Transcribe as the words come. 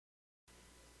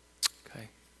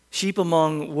Sheep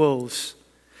Among Wolves.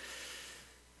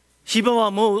 Sheep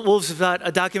Among Wolves is about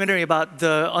a documentary about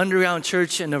the underground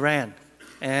church in Iran.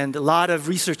 And a lot of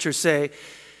researchers say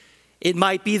it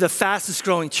might be the fastest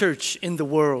growing church in the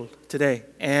world today.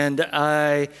 And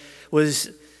I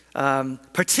was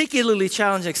particularly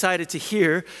challenged and excited to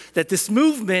hear that this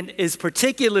movement is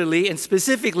particularly and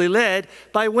specifically led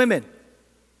by women.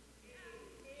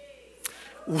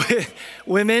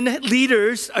 Women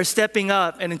leaders are stepping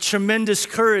up and in tremendous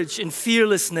courage and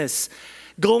fearlessness,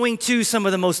 going to some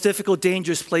of the most difficult,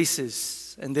 dangerous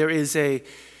places. And there is a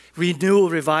renewal,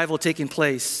 revival taking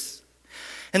place.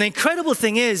 And the incredible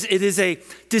thing is, it is a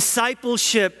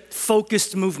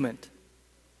discipleship-focused movement.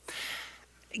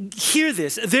 Hear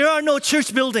this, there are no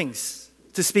church buildings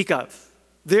to speak of.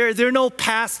 There are no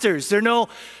pastors, there are no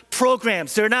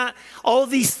programs, there are not all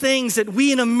these things that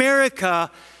we in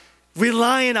America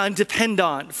rely on, depend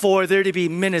on for there to be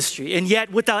ministry. And yet,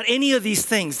 without any of these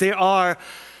things, there are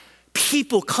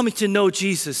people coming to know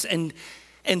Jesus and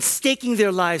staking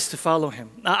their lives to follow him.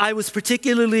 I was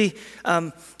particularly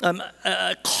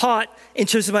caught in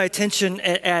terms of my attention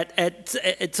at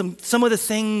some of the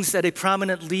things that a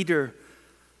prominent leader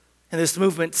in this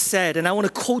movement said. And I want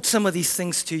to quote some of these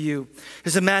things to you.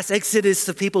 There's a mass exodus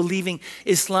of people leaving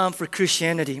Islam for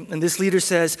Christianity. And this leader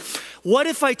says, "What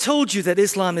if I told you that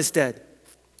Islam is dead?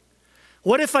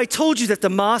 What if I told you that the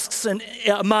mosques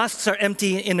are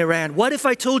empty in Iran? What if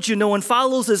I told you no one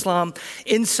follows Islam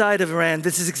inside of Iran?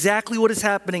 This is exactly what is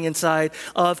happening inside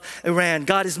of Iran.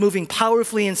 God is moving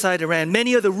powerfully inside Iran.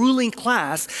 Many of the ruling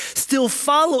class still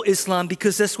follow Islam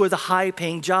because that's where the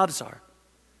high-paying jobs are.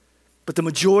 But the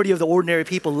majority of the ordinary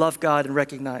people love God and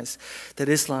recognize that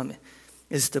Islam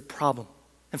is the problem.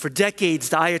 And for decades,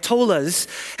 the Ayatollahs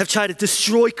have tried to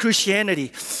destroy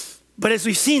Christianity. But as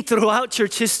we've seen throughout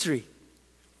church history,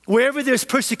 wherever there's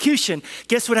persecution,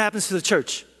 guess what happens to the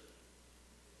church?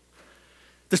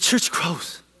 The church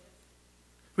grows.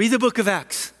 Read the book of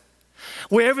Acts.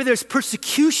 Wherever there's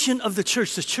persecution of the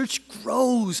church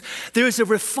grows. There is a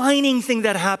refining thing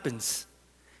that happens.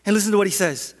 And listen to what he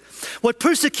says. What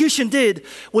persecution did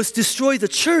was destroy the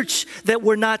church that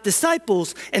were not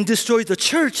disciples and destroy the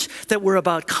church that were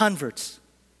about converts.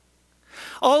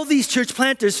 All these church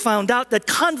planters found out that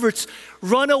converts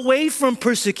run away from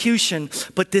persecution,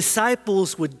 but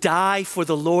disciples would die for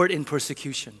the Lord in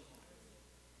persecution.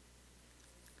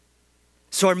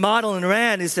 So our model in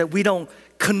Iran is that we don't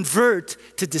convert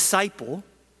to disciple,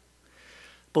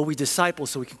 but we disciple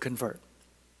so we can convert.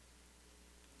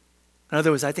 In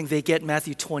other words, I think they get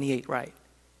Matthew 28 right.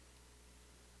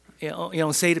 You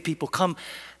don't say to people, come,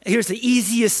 here's the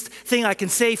easiest thing I can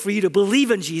say for you to believe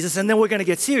in Jesus, and then we're going to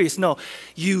get serious. No,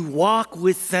 you walk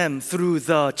with them through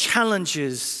the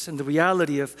challenges and the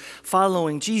reality of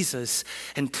following Jesus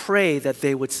and pray that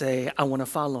they would say, I want to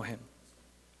follow him.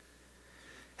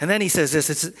 And then he says this,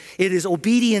 it is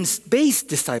obedience-based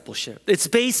discipleship. It's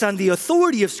based on the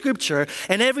authority of Scripture,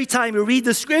 and every time you read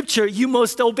the Scripture, you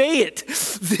must obey it.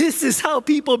 This is how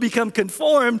people become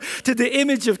conformed to the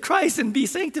image of Christ and be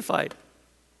sanctified.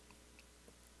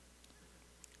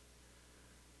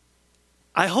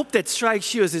 I hope that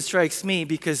strikes you as it strikes me,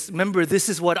 because remember, this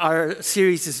is what our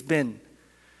series has been.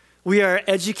 We are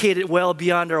educated well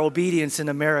beyond our obedience in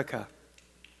America.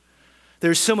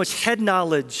 There's so much head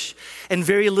knowledge and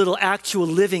very little actual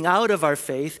living out of our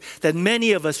faith that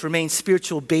many of us remain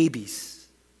spiritual babies.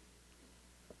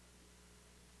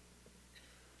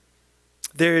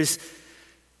 There is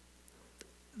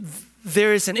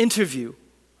an interview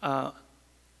of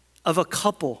a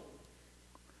couple,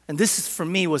 and this is, for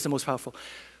me, was the most powerful,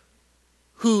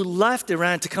 who left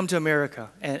Iran to come to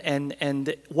America.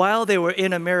 And while they were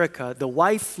in America, the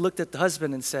wife looked at the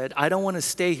husband and said, I don't want to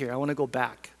stay here, I want to go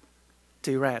back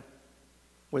to Iran,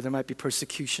 where there might be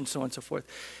persecution, so on and so forth.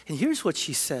 And here's what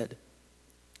she said.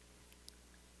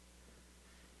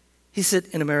 He said,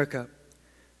 in America,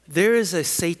 there is a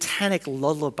satanic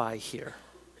lullaby here.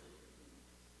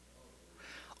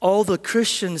 All the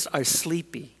Christians are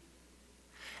sleepy,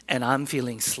 and I'm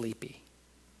feeling sleepy.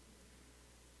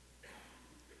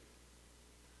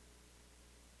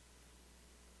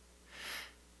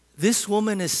 This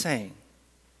woman is saying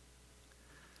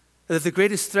that the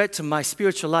greatest threat to my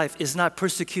spiritual life is not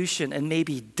persecution and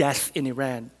maybe death in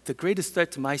Iran. The greatest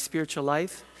threat to my spiritual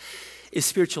life is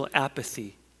spiritual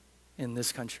apathy in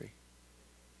this country.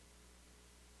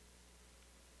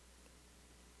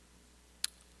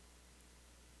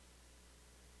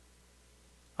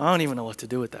 I don't even know what to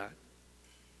do with that,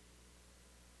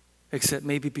 except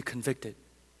maybe be convicted.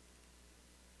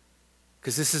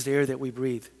 Because this is the air that we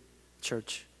breathe,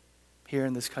 church, here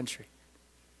in this country.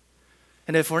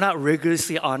 And if we're not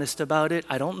rigorously honest about it,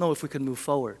 I don't know if we can move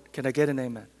forward. Can I get an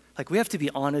amen? Like, we have to be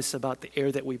honest about the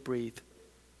air that we breathe.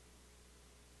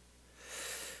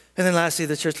 And then lastly,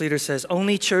 the church leader says,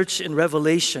 only church in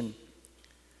Revelation,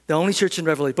 the only church in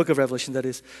Revelation, book of Revelation that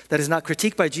is not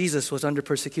critiqued by Jesus was under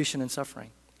persecution and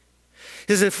suffering.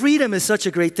 He says, if freedom is such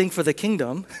a great thing for the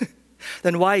kingdom,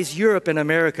 then why is Europe and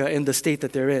America in the state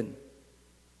that they're in?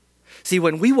 See,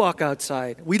 when we walk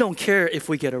outside, we don't care if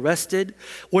we get arrested.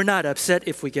 We're not upset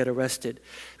if we get arrested.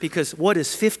 Because what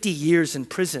is 50 years in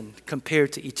prison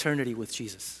compared to eternity with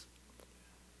Jesus?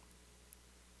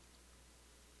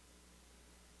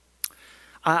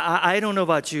 I don't know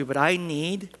about you, but I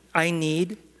need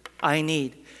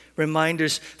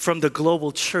reminders from the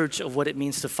global church of what it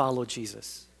means to follow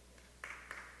Jesus.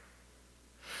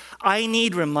 I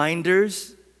need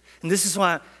reminders, and this is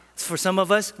why, for some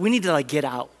of us, we need to get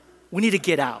out. We need to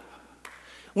get out.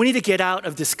 We need to get out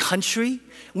of this country.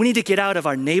 We need to get out of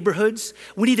our neighborhoods.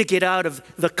 We need to get out of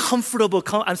the comfortable,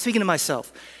 I'm speaking to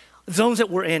myself, zones that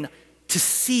we're in, to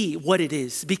see what it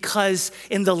is. Because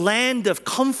in the land of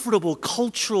comfortable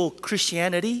cultural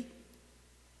Christianity,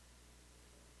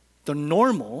 the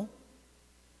normal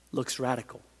looks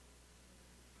radical.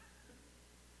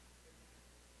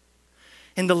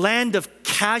 In the land of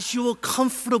casual,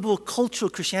 comfortable cultural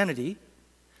Christianity,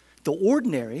 the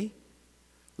ordinary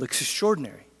looks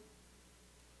extraordinary.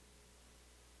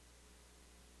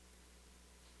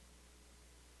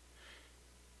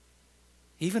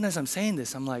 Even as I'm saying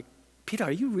this, I'm like, Peter,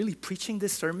 are you really preaching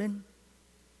this sermon?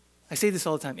 I say this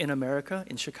all the time, in America,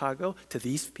 in Chicago, to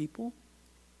these people.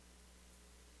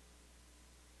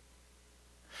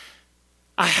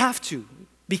 I have to,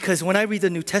 because when I read the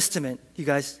New Testament, you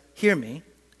guys hear me,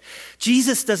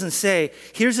 Jesus doesn't say,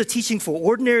 here's a teaching for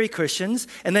ordinary Christians,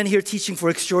 and then here teaching for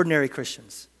extraordinary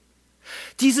Christians.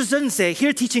 Jesus doesn't say,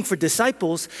 here teaching for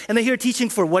disciples, and then here teaching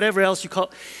for whatever else you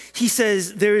call. He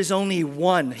says, there is only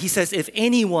one. He says, if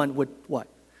anyone would, what?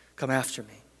 Come after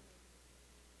me.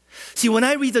 See, when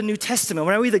I read the New Testament,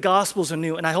 when I read the Gospels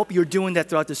anew, and I hope you're doing that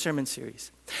throughout the sermon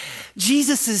series,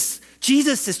 Jesus'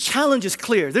 challenge is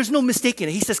clear. There's no mistaking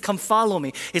it. He says, come follow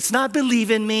me. It's not believe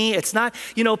in me. It's not,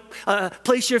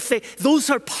 place your faith. Those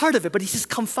are part of it, but he says,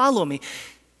 come follow me.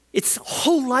 It's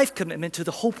whole life commitment to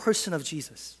the whole person of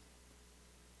Jesus.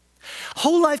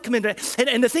 Whole life commitment.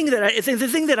 And the thing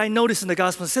that I noticed in the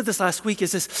gospel, I said this last week,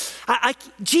 is this: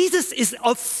 Jesus is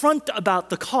upfront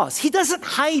about the cause. He doesn't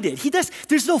hide it.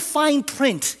 There's no fine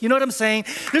print. You know what I'm saying?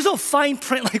 There's no fine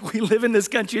print like we live in this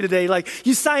country today. Like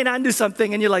you sign on to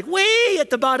something and you're like way at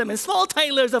the bottom in small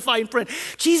tiny letters of fine print.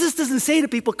 Jesus doesn't say to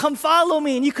people, come follow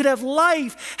me and you could have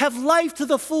life to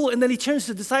the full. And then he turns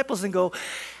to the disciples and go,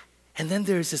 and then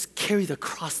there's this carry the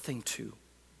cross thing too.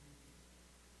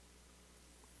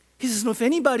 He says, no, if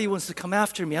anybody wants to come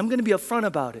after me, I'm going to be upfront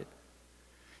about it.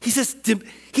 He says,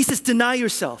 deny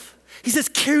yourself. He says,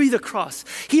 carry the cross.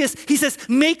 He says,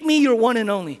 make me your one and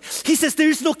only. He says,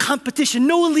 there's no competition,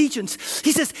 no allegiance.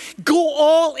 He says, go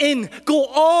all in,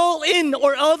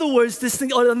 or in other words, this thing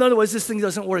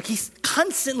doesn't work. He's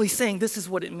constantly saying, this is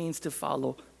what it means to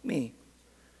follow me.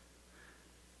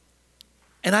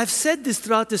 And I've said this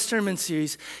throughout this sermon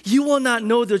series, you will not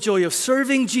know the joy of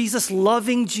serving Jesus,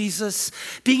 loving Jesus,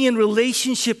 being in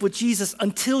relationship with Jesus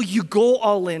until you go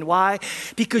all in. Why?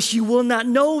 Because you will not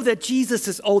know that Jesus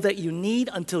is all that you need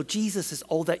until Jesus is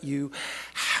all that you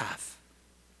have.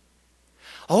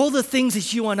 All the things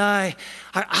that you and I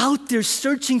are out there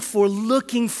searching for,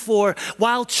 looking for,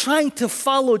 while trying to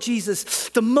follow Jesus,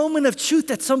 the moment of truth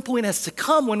at some point has to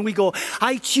come when we go,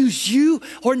 I choose you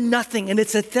or nothing. And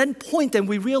it's at that point that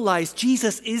we realize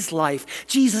Jesus is life.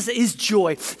 Jesus is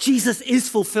joy. Jesus is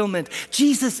fulfillment.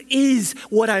 Jesus is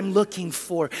what I'm looking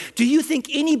for. Do you think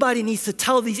anybody needs to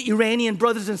tell these Iranian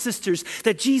brothers and sisters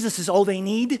that Jesus is all they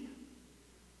need?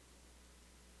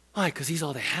 Why? Because he's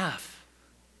all they have.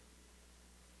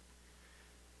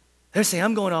 They're saying,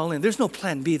 I'm going all in. There's no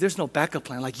plan B. There's no backup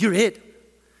plan. Like, you're it.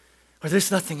 Or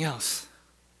there's nothing else.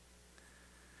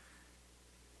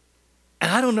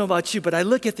 And I don't know about you, but I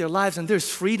look at their lives and there's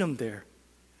freedom there.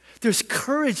 There's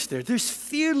courage there. There's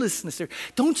fearlessness there.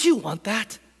 Don't you want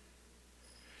that?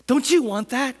 Don't you want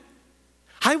that?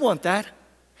 I want that.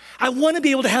 I want to be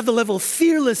able to have the level of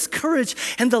fearless courage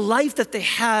and the life that they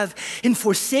have in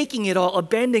forsaking it all,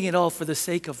 abandoning it all for the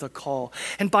sake of the call.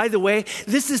 And by the way,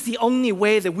 this is the only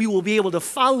way that we will be able to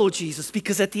follow Jesus,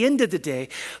 because at the end of the day,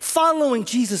 following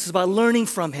Jesus is about learning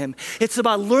from him. It's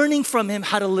about learning from him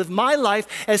how to live my life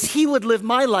as he would live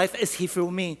my life as he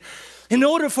for me. In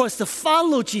order for us to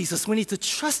follow Jesus, we need to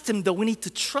trust him, though. We need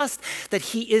to trust that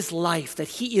he is life, that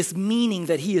he is meaning,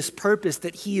 that he is purpose,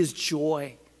 that he is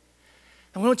joy.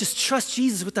 And we don't just trust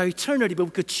Jesus with our eternity, but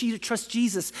we could trust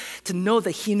Jesus to know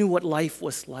that he knew what life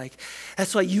was like.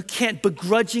 That's why you can't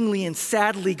begrudgingly and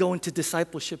sadly go into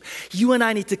discipleship. You and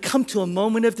I need to come to a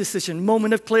moment of decision,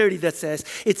 moment of clarity that says,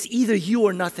 it's either you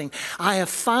or nothing. I have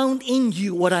found in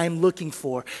you what I am looking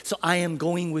for, so I am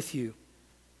going with you.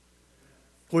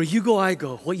 Where you go, I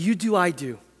go. What you do, I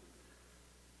do.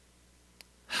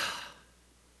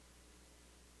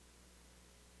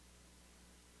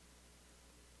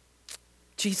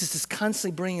 Jesus is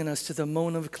constantly bringing us to the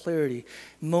moment of clarity,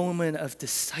 moment of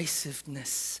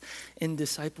decisiveness in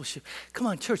discipleship. Come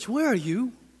on, church, where are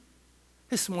you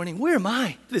this morning? Where am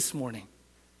I this morning?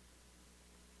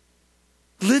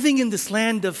 Living in this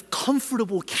land of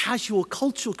comfortable, casual,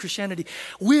 cultural Christianity,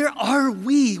 where are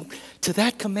we to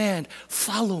that command?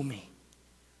 Follow me.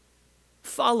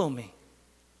 Follow me.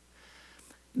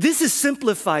 This has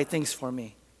simplified things for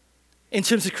me in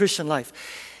terms of Christian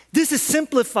life. This has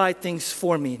simplified things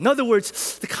for me. In other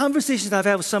words, the conversations I've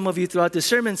had with some of you throughout this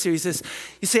sermon series is,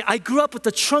 you say, I grew up with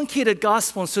the truncated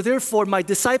gospel, and so therefore my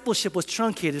discipleship was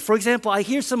truncated. For example, I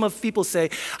hear some of people say,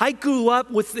 I grew up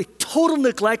with the total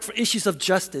neglect for issues of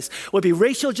justice, whether it be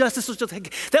racial justice,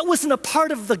 that wasn't a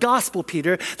part of the gospel,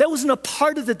 Peter. That wasn't a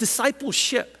part of the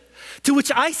discipleship. To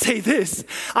which I say this,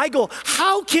 I go,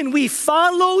 how can we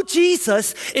follow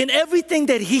Jesus in everything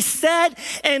that he said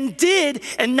and did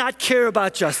and not care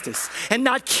about justice and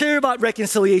not care about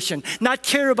reconciliation, not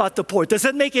care about the poor? Does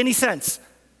that make any sense?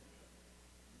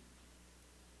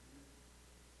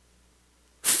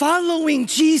 Following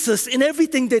Jesus in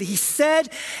everything that he said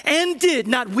and did,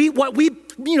 not what we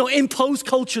imposed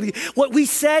culturally, what we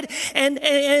said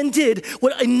and did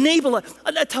would enable us.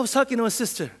 I was talking to a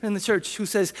sister in the church who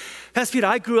says, Pastor Peter,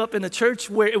 I grew up in a church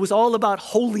where it was all about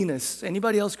holiness.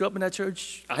 Anybody else grew up in that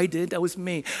church? I did. That was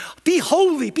me. Be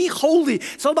holy, be holy.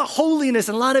 It's all about holiness,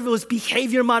 and a lot of it was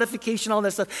behavior modification, all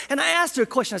that stuff. And I asked her a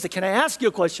question. I said, can I ask you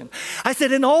a question? I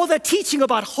said, in all that teaching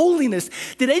about holiness,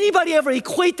 did anybody ever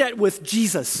equate that with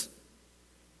Jesus?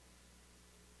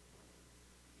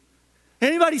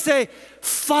 Anybody say,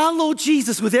 follow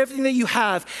Jesus with everything that you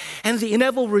have, and the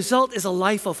inevitable result is a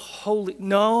life of holy?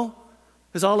 No,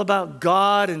 it's all about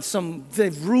God and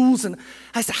the rules. And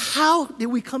I said, how did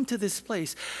we come to this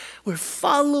place? We're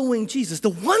following Jesus. The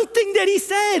one thing that he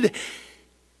said,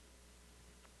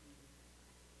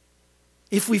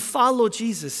 if we follow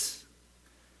Jesus,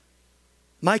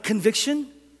 my conviction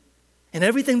and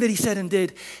everything that he said and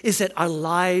did is that our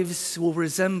lives will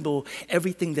resemble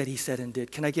everything that he said and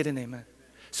did. Can I get an amen?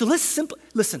 So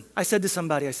listen, I said to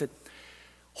somebody, I said,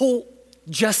 whole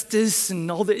justice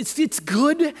and all that, it's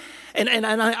good, and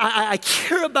I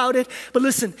care about it, but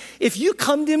listen, if you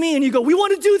come to me and you go, we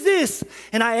want to do this,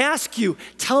 and I ask you,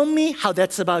 tell me how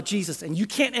that's about Jesus, and you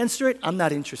can't answer it, I'm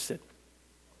not interested.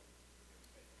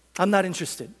 I'm not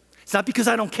interested. It's not because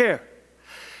I don't care.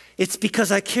 It's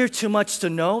because I care too much to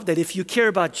know that if you care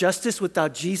about justice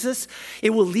without Jesus, it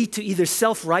will lead to either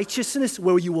self-righteousness,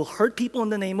 where you will hurt people in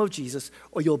the name of Jesus,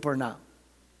 or you'll burn out.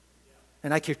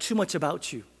 And I care too much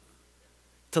about you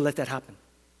to let that happen.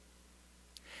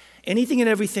 Anything and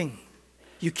everything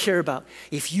you care about,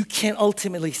 if you can't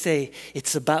ultimately say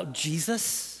it's about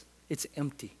Jesus, it's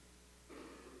empty.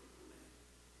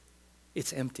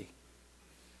 It's empty.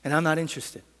 And I'm not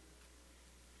interested.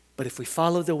 But if we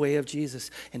follow the way of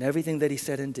Jesus and everything that he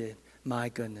said and did, my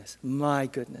goodness,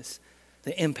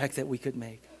 the impact that we could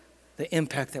make. The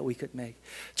impact that we could make.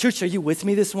 Church, are you with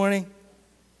me this morning?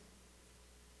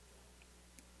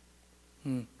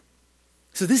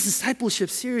 So this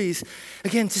discipleship series,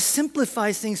 again, just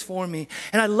simplifies things for me.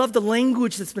 And I love the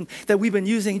language that we've been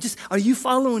using. Just, are you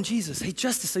following Jesus? Hey,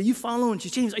 Justice, are you following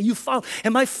Jesus? James,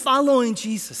 am I following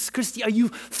Jesus? Christy, are you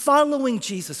following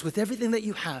Jesus with everything that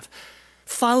you have?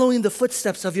 Following the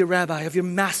footsteps of your rabbi, of your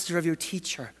master, of your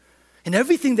teacher, and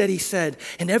everything that he said,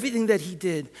 and everything that he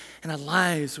did, and our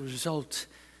lives will result.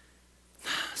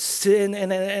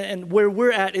 And where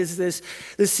we're at is this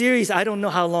series, I don't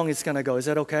know how long it's going to go. Is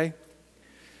that okay?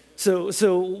 So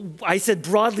I said,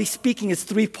 broadly speaking, it's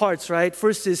 3 parts, right?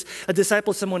 First is a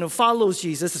disciple, someone who follows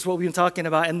Jesus. That's what we've been talking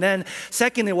about. And then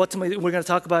secondly, what we're going to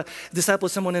talk about, disciple,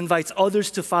 someone who invites others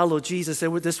to follow Jesus.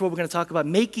 And this is what we're going to talk about,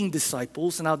 making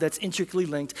disciples, and how that's intricately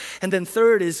linked. And then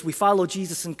third is we follow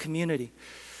Jesus in community.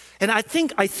 And I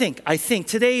think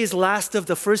today is last of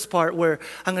the first part, where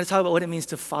I'm going to talk about what it means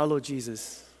to follow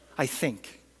Jesus. I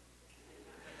think.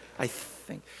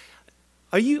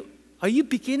 Are you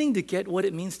beginning to get what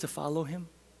it means to follow him?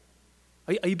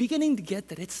 Are you beginning to get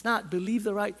that it's not believe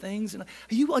the right things? Are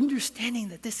you understanding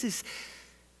that this is...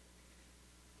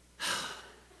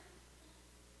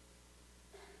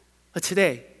 But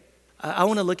today, I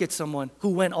want to look at someone who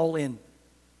went all in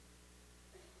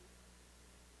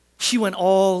she went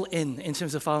all in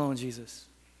terms of following Jesus.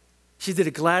 She did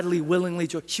it gladly, willingly.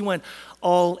 She went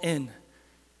all in.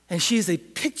 And she is a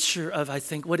picture of, I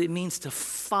think, what it means to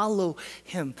follow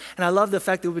him. And I love the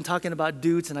fact that we've been talking about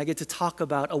dudes, and I get to talk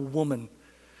about a woman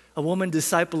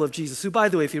disciple of Jesus, who, by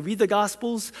the way, if you read the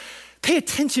Gospels, pay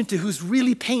attention to who's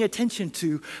really paying attention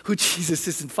to who Jesus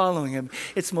is and following him.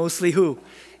 It's mostly who?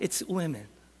 It's women.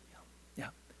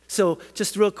 Yeah. So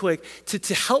just real quick,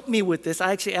 to help me with this,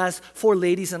 I actually asked 4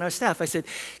 ladies on our staff. I said,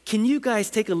 can you guys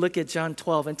take a look at John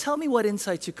 12 and tell me what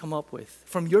insights you come up with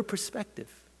from your perspective?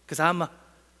 Because I'm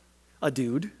a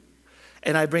dude,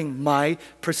 and I bring my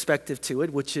perspective to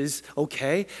it, which is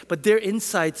okay, but their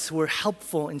insights were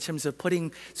helpful in terms of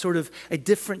putting sort of a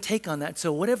different take on that.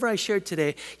 So whatever I shared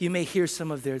today, you may hear some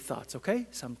of their thoughts, okay?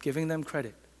 So I'm giving them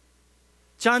credit.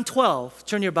 John 12,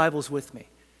 turn your Bibles with me.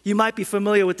 You might be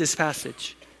familiar with this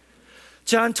passage.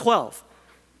 John 12.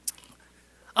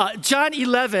 John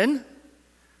 11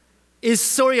 is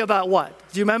story about what?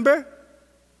 Do you remember?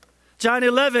 John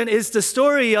 11 is the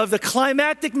story of the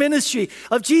climactic ministry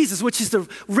of Jesus, which is the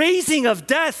raising of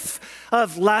death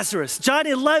of Lazarus. John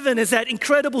 11 is that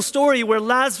incredible story where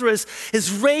Lazarus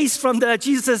is raised from the,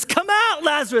 Jesus says, come out,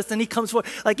 Lazarus, and he comes forward.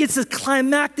 Like it's a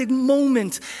climactic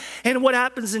moment. And what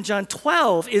happens in John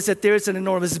 12 is that there's an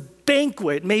enormous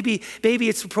banquet. Maybe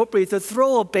it's appropriate to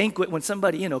throw a banquet when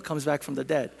somebody, comes back from the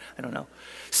dead. I don't know.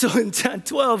 So in John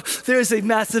 12, there's a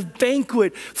massive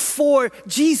banquet for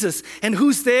Jesus. And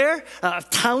who's there?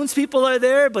 Townspeople are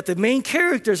there, but the main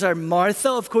characters are Martha,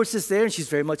 of course, is there, and she's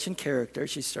very much in character.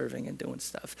 She's serving and doing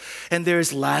stuff. And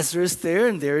there's Lazarus there,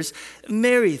 and there's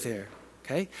Mary there,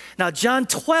 okay? Now, John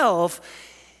 12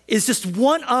 is just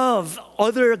one of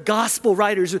other gospel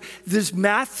writers. There's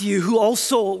Matthew, who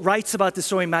also writes about the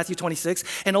story in Matthew 26,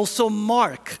 and also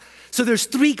Mark. So there's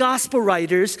 3 gospel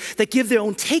writers that give their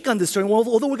own take on this story. Well,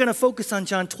 although we're going to focus on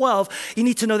John 12, you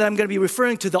need to know that I'm going to be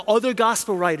referring to the other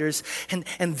gospel writers, and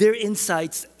their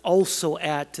insights also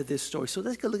add to this story. So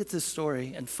let's go look at this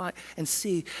story and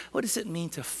see, what does it mean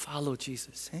to follow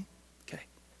Jesus? Eh? Okay.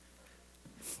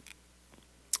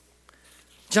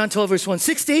 John 12, verse 1.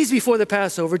 6 days before the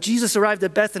Passover, Jesus arrived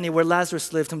at Bethany where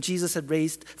Lazarus lived, whom Jesus had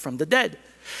raised from the dead.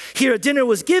 Here a dinner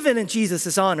was given in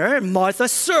Jesus' honor, and Martha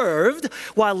served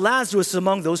while Lazarus was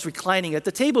among those reclining at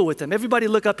the table with him. Everybody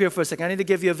look up here for a second. I need to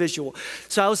give you a visual.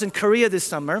 So I was in Korea this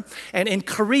summer, and in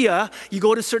Korea, you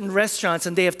go to certain restaurants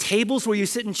and they have tables where you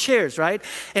sit in chairs, right?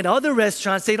 And other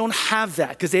restaurants, they don't have that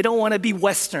because they don't want to be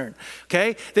Western,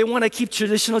 okay? They want to keep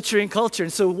traditional Korean culture.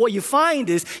 And so what you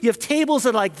find is you have tables that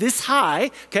are like this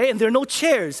high, okay? And there are no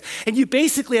chairs. And you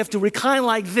basically have to recline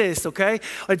like this, okay?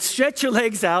 Or stretch your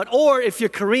legs out, or if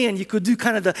you're Korean, you could do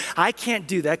kind of I can't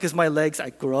do that because my legs,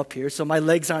 I grew up here, so my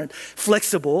legs aren't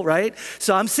flexible, right?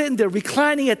 So I'm sitting there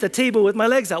reclining at the table with my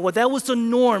legs out. Well, that was the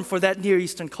norm for that Near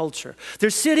Eastern culture. They're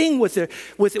sitting with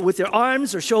their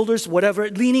arms or shoulders, whatever,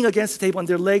 leaning against the table, and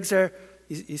their legs are,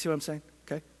 you see what I'm saying?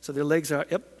 Okay, so their legs are,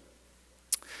 yep.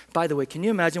 By the way, can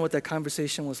you imagine what that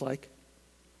conversation was like?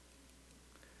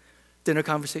 Dinner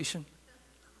conversation?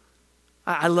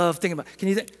 I love thinking about, can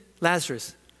you think,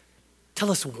 Lazarus, tell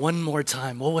us one more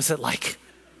time, what was it like?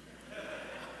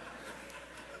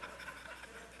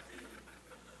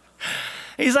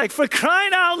 He's like, for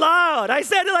crying out loud. I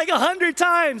said it like 100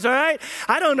 times, all right?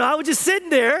 I don't know, I was just sitting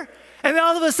there, and then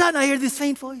all of a sudden I hear this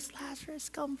faint voice, Lazarus,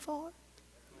 come forth.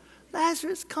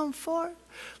 Lazarus, come forth.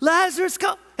 Lazarus,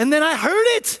 come. And then I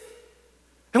heard it.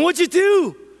 And what'd you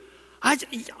do?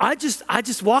 I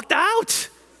just walked out.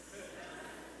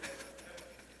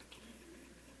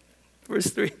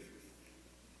 Verse 3.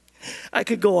 I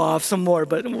could go off some more,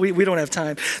 but we don't have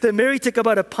time. Then Mary took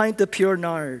about a pint of pure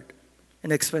nard,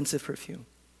 an expensive perfume.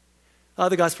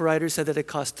 Other gospel writers said that it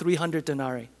cost 300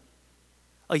 denarii,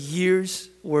 a year's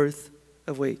worth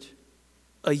of wage.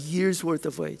 A year's worth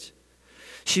of wage.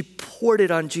 She poured it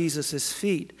on Jesus'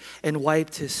 feet and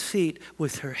wiped his feet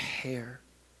with her hair.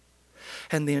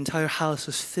 And the entire house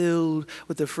was filled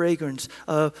with the fragrance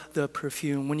of the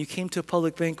perfume. When you came to a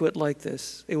public banquet like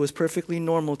this, it was perfectly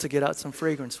normal to get out some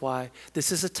fragrance. Why?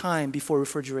 This is a time before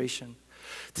refrigeration.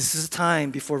 This is a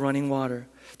time before running water.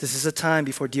 This is a time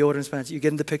before deodorant. You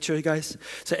get in the picture, you guys?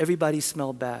 So everybody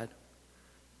smelled bad.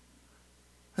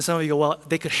 And some of you go, well,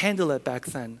 they could handle it back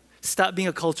then. Stop being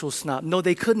a cultural snob. No,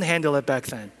 they couldn't handle it back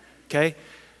then, okay?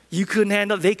 They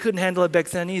couldn't handle it back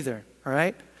then either, all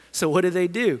right? So what did they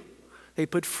do? They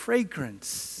put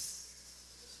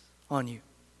fragrance on you,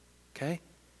 okay?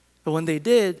 But when they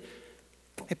did,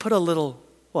 they put a little,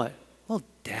 what? A little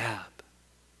dab.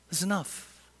 That's enough.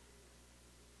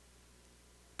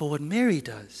 But what Mary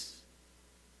does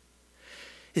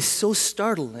is so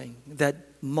startling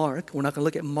that Mark, we're not going to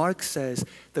look at Mark, says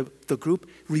the group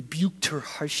rebuked her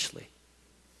harshly.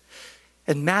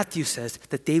 And Matthew says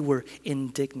that they were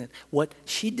indignant. What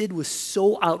she did was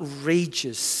so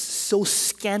outrageous, so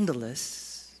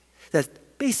scandalous,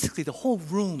 that basically the whole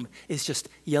room is just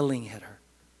yelling at her.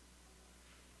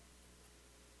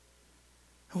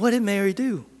 What did Mary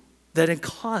do that it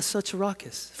caused such a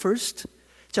ruckus? First,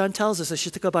 John tells us that she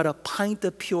took about a pint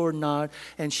of pure nard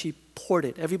and she poured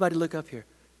it. Everybody look up here.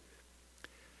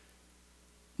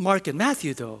 Mark and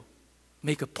Matthew, though,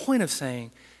 make a point of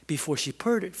saying before she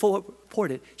poured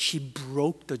it, she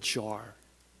broke the jar.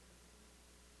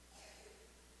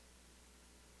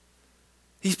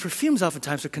 These perfumes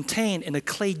oftentimes are contained in a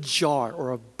clay jar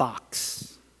or a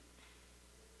box.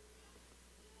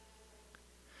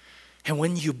 And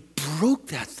when you broke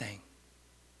that thing,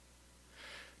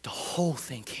 the whole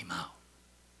thing came out.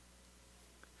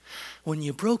 When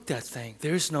you broke that thing,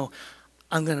 there's no,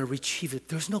 I'm going to retrieve it.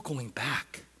 There's no going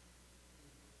back.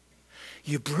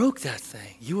 You broke that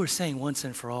thing. You were saying once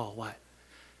and for all, what?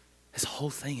 This whole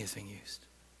thing is being used.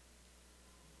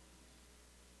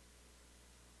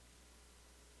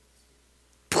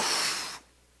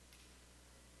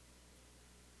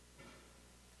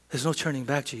 There's no turning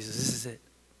back, Jesus. This is it.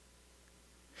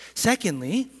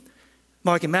 Secondly,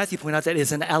 Mark and Matthew point out that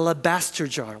it's an alabaster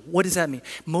jar. What does that mean?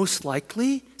 Most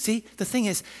likely, see, the thing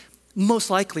is, most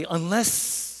likely,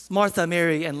 unless Martha,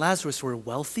 Mary, and Lazarus were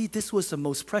wealthy, this was the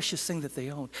most precious thing that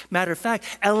they owned. Matter of fact,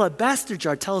 alabaster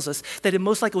jar tells us that it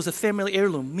most likely was a family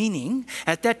heirloom, meaning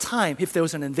at that time, if there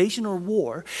was an invasion or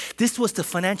war, this was the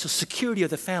financial security of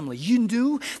the family. You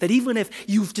knew that even if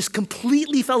you just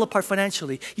completely fell apart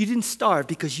financially, you didn't starve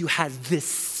because you had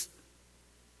this.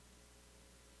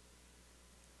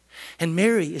 And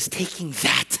Mary is taking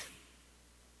that,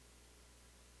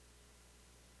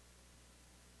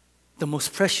 the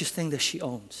most precious thing that she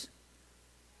owns,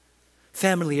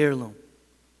 family heirloom.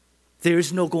 There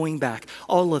is no going back,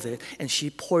 all of it, and she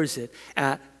pours it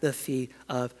at the feet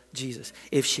of Jesus.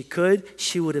 If she could,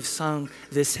 she would have sung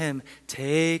this hymn,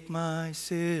 "Take my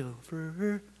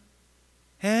silver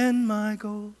and my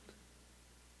gold,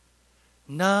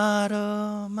 not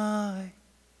of my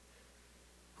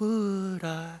would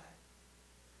I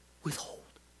withhold."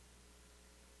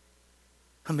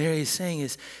 What Mary is saying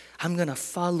is, I'm going to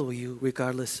follow you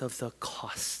regardless of the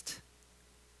cost.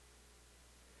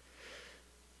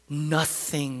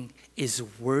 Nothing is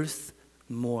worth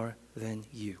more than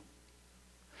you.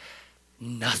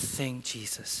 Nothing,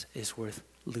 Jesus, is worth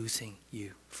losing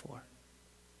you for.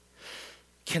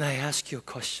 Can I ask you a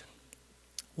question?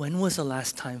 When was the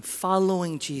last time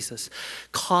following Jesus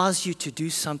caused you to do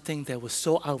something that was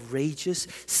so outrageous,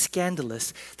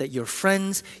 scandalous, that your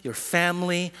friends, your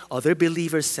family, other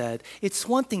believers said, it's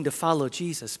one thing to follow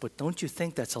Jesus, but don't you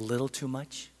think that's a little too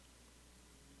much?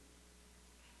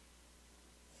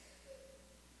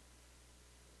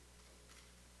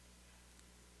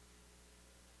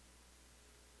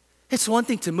 It's one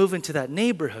thing to move into that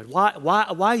neighborhood.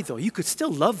 Why though? You could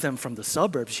still love them from the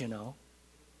suburbs, you know.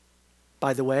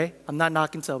 By the way, I'm not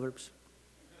knocking suburbs.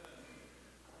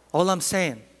 All I'm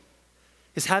saying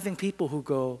is having people who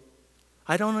go,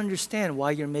 I don't understand why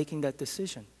you're making that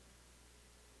decision.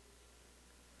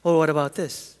 Or what about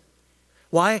this?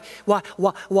 Why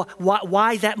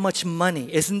that much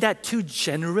money? Isn't that too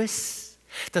generous?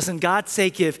 Doesn't God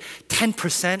say give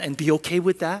 10% and be okay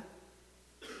with that?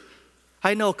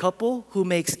 I know a couple who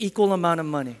makes equal amount of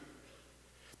money.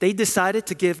 They decided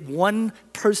to give one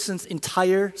person's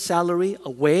entire salary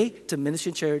away to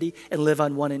ministry and charity and live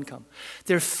on one income.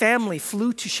 Their family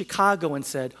flew to Chicago and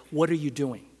said, what are you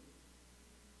doing?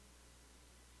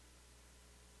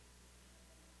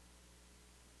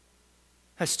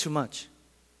 That's too much.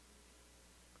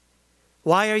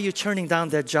 Why are you turning down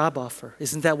that job offer?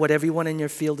 Isn't that what everyone in your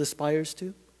field aspires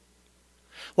to?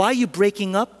 Why are you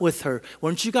breaking up with her?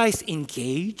 Weren't you guys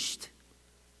engaged?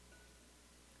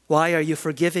 Why are you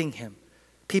forgiving him?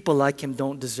 People like him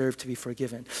don't deserve to be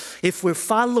forgiven. If we're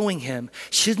following him,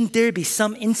 shouldn't there be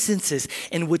some instances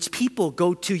in which people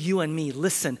go to you and me,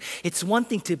 listen, it's one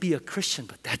thing to be a Christian,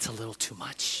 but that's a little too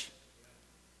much.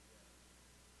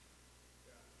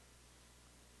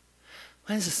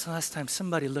 When is the last time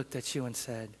somebody looked at you and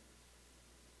said,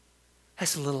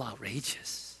 that's a little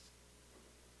outrageous.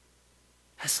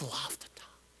 That's a little off the top.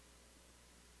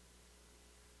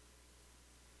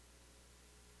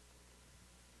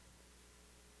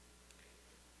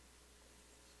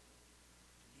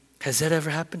 Has that ever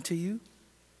happened to you?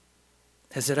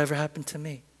 Has it ever happened to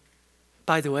me?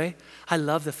 By the way, I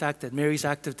love the fact that Mary's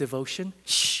act of devotion,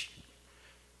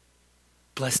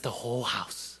 blessed the whole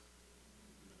house.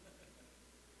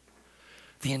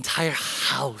 the entire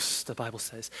house, the Bible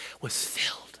says, was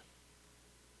filled.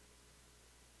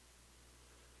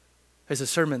 There's a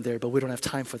sermon there, but we don't have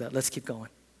time for that. Let's keep going.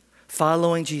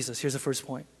 Following Jesus, here's the first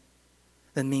point.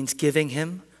 That means giving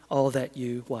him all that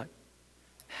you, what?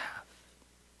 Have.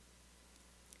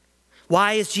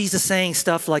 Why is Jesus saying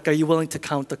stuff like, are you willing to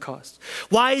count the cost?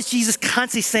 Why is Jesus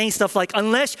constantly saying stuff like,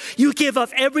 unless you give up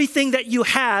everything that you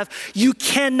have, you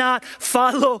cannot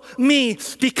follow me?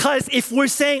 Because if we're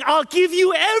saying, I'll give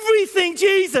you everything,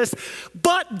 Jesus,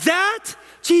 but that,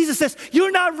 Jesus says,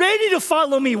 you're not ready to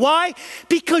follow me. Why?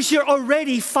 Because you're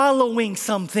already following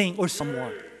something or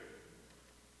someone.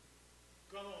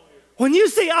 When you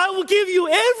say, I will give you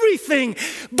everything,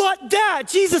 but that,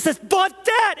 Jesus says, but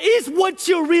that is what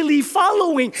you're really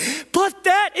following. But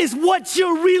that is what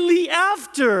you're really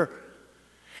after.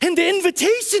 And the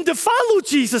invitation to follow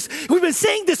Jesus, we've been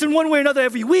saying this in one way or another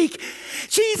every week.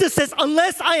 Jesus says,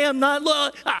 unless I am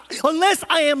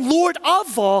Lord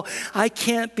of all, I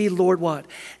can't be Lord what?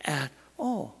 At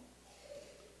all.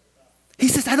 He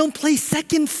says, I don't play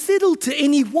second fiddle to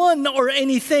anyone or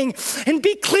anything. And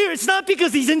be clear, it's not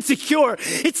because he's insecure.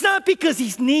 It's not because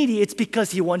he's needy. It's because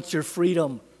he wants your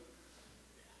freedom.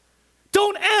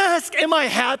 Don't ask, am I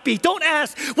happy? Don't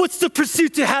ask, what's the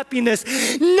pursuit to happiness?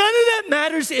 None of that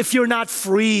matters if you're not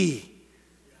free.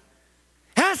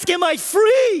 Ask, am I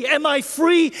free? Am I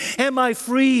free? Am I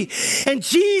free? And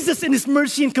Jesus in his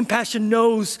mercy and compassion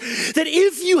knows that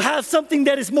if you have something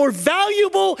that is more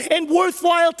valuable and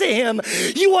worthwhile to him,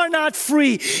 you are not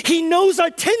free. He knows our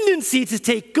tendency to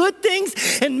take good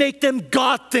things and make them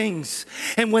God things.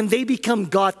 And when they become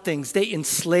God things, they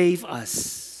enslave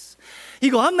us. You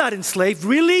go, I'm not enslaved.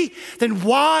 Really? Then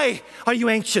why are you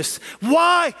anxious?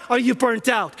 Why are you burnt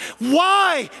out?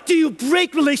 Why do you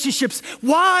break relationships?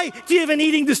 Why do you have an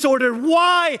eating disorder?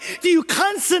 Why do you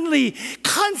constantly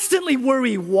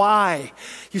worry? Why?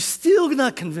 You're still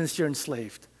not convinced you're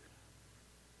enslaved.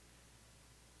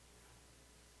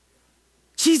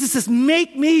 Jesus says,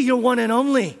 make me your one and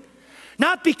only.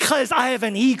 Not because I have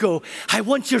an ego. I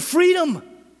want your freedom.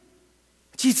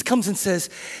 Jesus comes and says,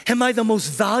 am I the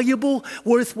most valuable,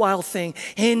 worthwhile thing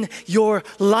in your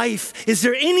life? Is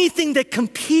there anything that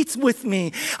competes with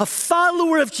me? A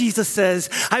follower of Jesus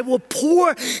says, I will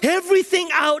pour everything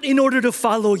out in order to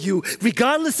follow you,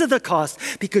 regardless of the cost,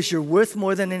 because you're worth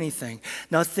more than anything.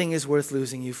 Nothing is worth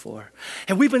losing you for.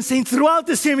 And we've been saying throughout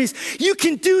the series, you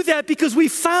can do that because we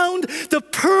found the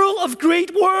pearl of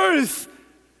great worth.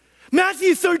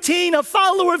 Matthew 13, a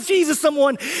follower of Jesus,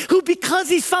 someone who, because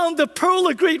he's found the pearl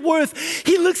of great worth,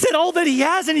 he looks at all that he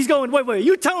has and he's going, wait,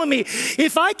 you're telling me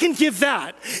if I can give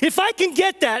that, if I can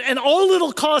get that, and all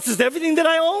it'll cost is everything that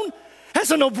I own,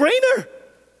 that's a no-brainer.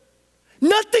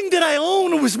 Nothing that I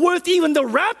own was worth even the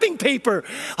wrapping paper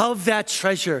of that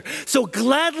treasure. So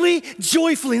gladly,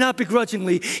 joyfully, not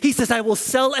begrudgingly, he says, I will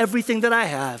sell everything that I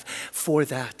have for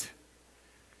that.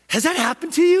 Has that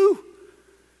happened to you?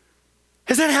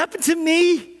 Has that happened to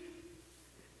me?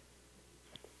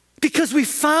 Because we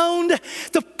found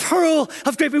the pearl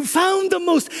of great, we found the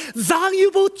most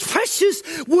valuable, precious,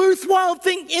 worthwhile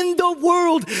thing in the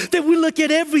world, that we look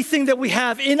at everything that we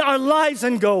have in our lives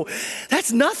and go,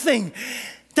 that's nothing.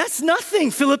 That's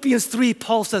nothing. Philippians 3,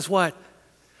 Paul says what?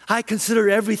 I consider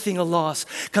everything a loss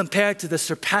compared to the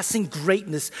surpassing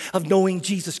greatness of knowing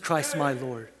Jesus Christ, my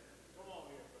Lord.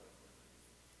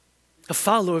 A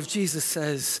follower of Jesus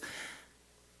says,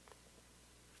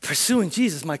 pursuing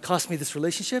Jesus might cost me this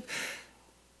relationship,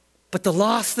 but the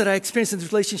loss that I experience in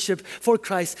this relationship for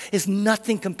Christ is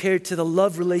nothing compared to the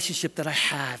love relationship that I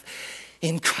have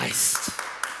in Christ.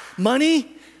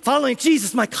 Money, following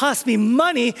Jesus might cost me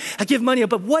money. I give money,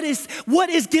 but what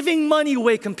is giving money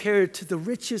away compared to the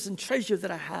riches and treasure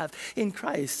that I have in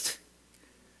Christ?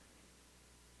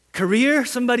 Career,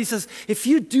 somebody says, if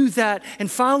you do that and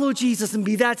follow Jesus and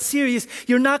be that serious,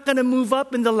 you're not going to move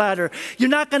up in the ladder. You're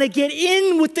not going to get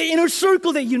in with the inner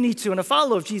circle that you need to. And a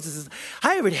follower of Jesus says,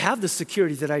 I already have the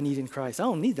security that I need in Christ. I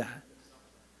don't need that.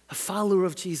 A follower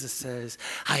of Jesus says,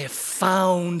 I have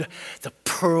found the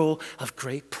pearl of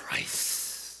great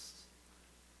price.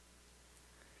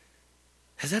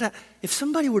 If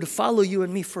somebody were to follow you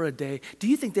and me for a day, do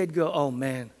you think they'd go, oh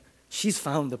man, she's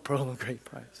found the pearl of great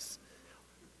price?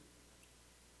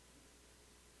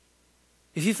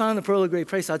 If you found the pearl of great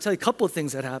price, I'll tell you a couple of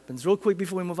things that happens real quick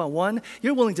before we move on. One,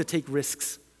 you're willing to take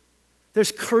risks.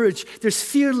 There's courage. There's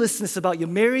fearlessness about you.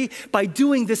 Mary, by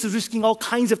doing this, is risking all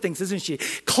kinds of things, isn't she?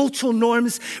 Cultural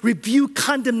norms, rebuke,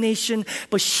 condemnation,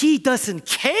 but she doesn't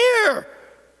care.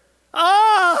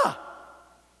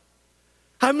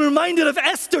 I'm reminded of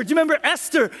Esther. Do you remember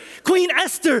Esther? Queen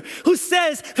Esther,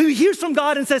 who hears from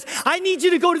God and says, I need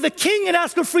you to go to the king and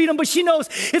ask for freedom. But she knows,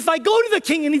 if I go to the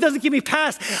king and he doesn't give me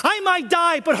pass, I might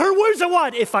die. But her words are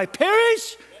what? If I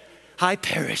perish, I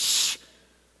perish.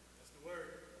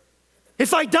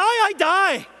 If I die, I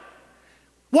die.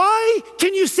 Why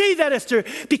can you say that, Esther?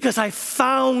 Because I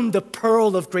found the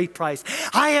pearl of great price.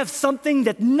 I have something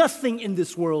that nothing in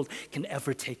this world can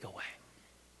ever take away.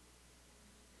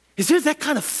 Is there that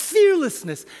kind of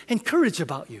fearlessness and courage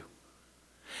about you?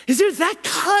 Is there that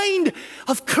kind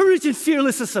of courage and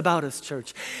fearlessness about us,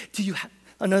 church?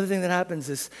 Another thing that happens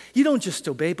is you don't just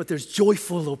obey, but there's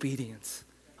joyful obedience.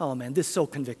 Oh man, this so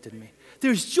convicted me.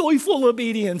 There's joyful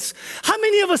obedience. How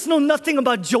many of us know nothing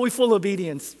about joyful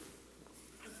obedience?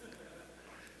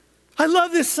 I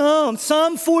love this psalm,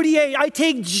 Psalm 48. I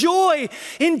take joy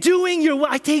in doing your will.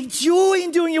 I take joy in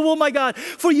doing your will, my God,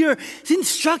 for your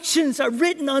instructions are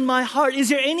written on my heart. Is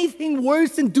there anything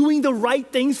worse than doing the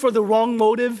right things for the wrong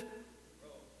motive?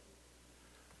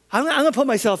 I'm going to put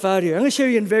myself out here. I'm going to share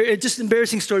you just an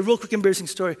embarrassing story, real quick embarrassing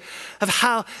story of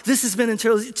how this has been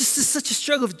until just such a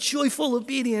struggle of joyful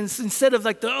obedience instead of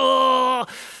like When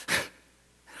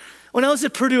I was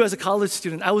at Purdue as a college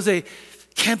student, I was a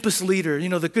campus leader,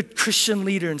 the good Christian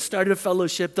leader, and started a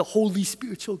fellowship, the holy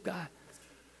spiritual guy.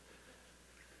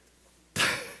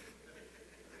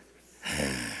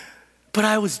 But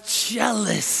I was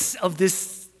jealous of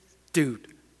this dude.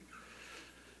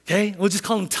 Okay? We'll just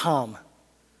call him Tom.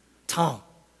 Tom.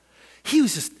 He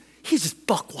was just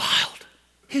buck wild.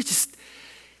 He just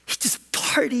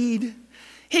partied.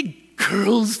 He had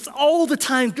girls all the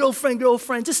time, girlfriend.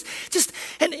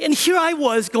 And here I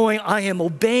was going, I am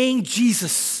obeying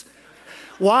Jesus.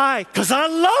 Why? Because I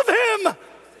love him.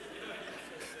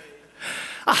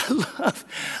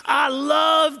 I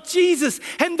love Jesus.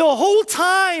 And the whole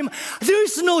time,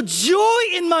 there's no joy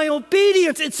in my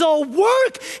obedience. It's all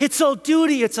work. It's all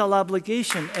duty. It's all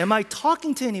obligation. Am I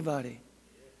talking to anybody?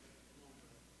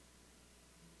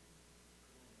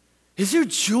 Is there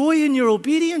joy in your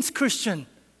obedience, Christian?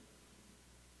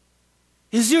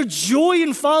 Is there joy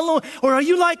in following? Or are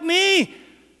you like me?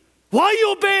 Why are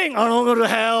you obeying? I don't go to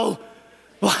hell.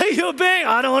 Why are you obeying?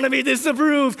 I don't want to be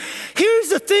disapproved. Here's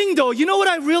the thing though. You know what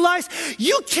I realized?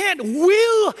 You can't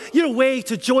will your way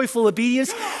to joyful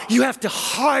obedience. You have to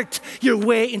heart your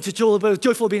way into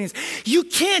joyful obedience. You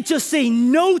can't just say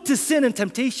no to sin and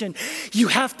temptation. You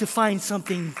have to find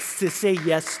something to say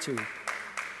yes to.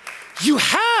 You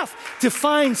have to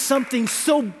find something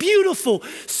so beautiful,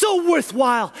 so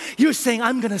worthwhile. You're saying,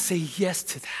 I'm going to say yes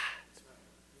to that.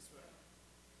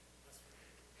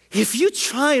 If you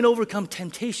try and overcome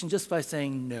temptation just by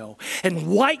saying no and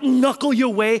white knuckle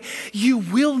your way, you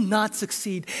will not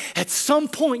succeed. At some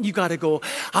point, you got to go,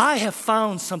 I have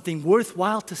found something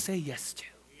worthwhile to say yes to.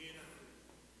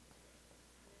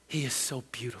 He is so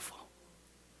beautiful.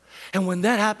 And when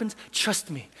that happens, trust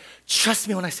me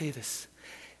when I say this.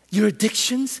 Your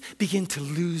addictions begin to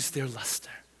lose their luster.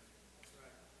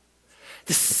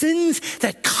 The sins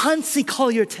that constantly call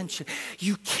your attention,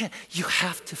 you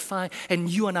have to find, and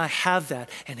you and I have that,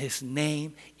 and his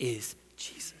name is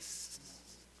Jesus.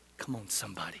 Come on,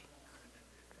 somebody.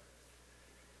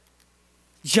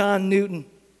 John Newton,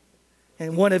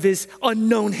 in one of his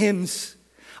unknown hymns,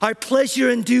 our pleasure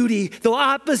and duty, though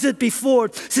opposite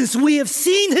before, since we have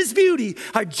seen his beauty,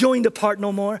 are joined apart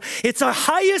no more. It's our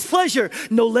highest pleasure,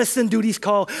 no less than duty's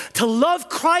call, to love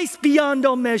Christ beyond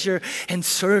all measure and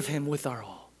serve him with our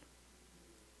all.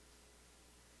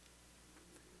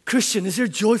 Christian, is there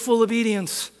joyful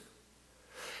obedience?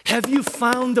 Have you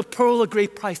found the pearl of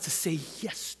great price to say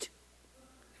yes to?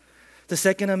 The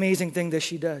second amazing thing that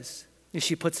she does is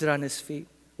she puts it on his feet.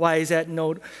 Why is that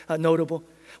notable?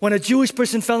 When a Jewish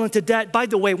person fell into debt, by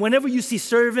the way, whenever you see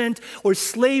servant or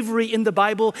slavery in the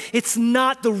Bible, it's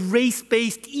not the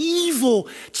race-based evil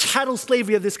chattel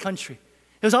slavery of this country.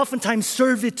 It was oftentimes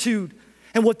servitude.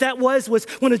 And what that was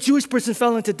when a Jewish person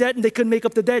fell into debt and they couldn't make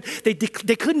up the debt, they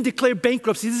couldn't declare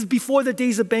bankruptcy. This is before the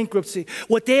days of bankruptcy.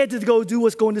 What they had to go do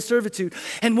was go into servitude.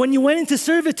 And when you went into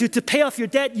servitude to pay off your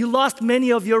debt, you lost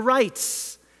many of your rights.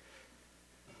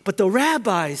 But the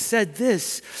rabbis said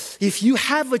this: if you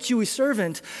have a Jewish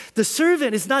servant, the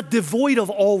servant is not devoid of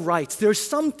all rights. There are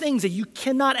some things that you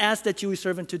cannot ask that Jewish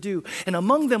servant to do. And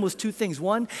among them was two things.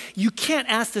 One, you can't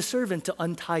ask the servant to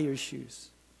untie your shoes.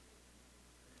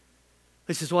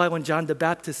 This is why when John the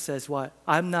Baptist says what?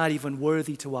 I'm not even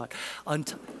worthy to what?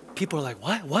 People are like,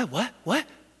 what?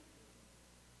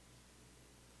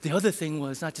 The other thing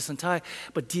was not just untie,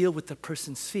 but deal with the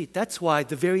person's feet. That's why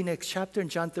the very next chapter in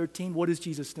John 13, what is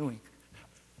Jesus doing?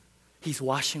 He's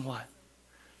washing what?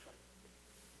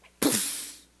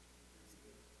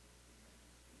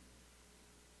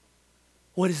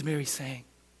 What is Mary saying?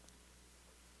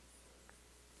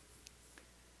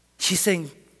 She's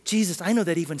saying, Jesus, I know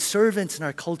that even servants in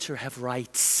our culture have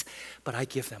rights, but I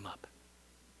give them up.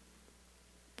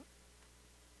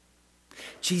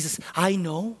 Jesus, I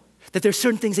know that there's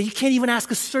certain things that you can't even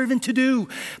ask a servant to do,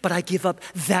 but I give up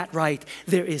that right.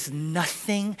 There is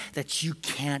nothing that you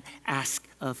can't ask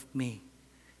of me.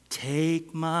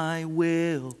 Take my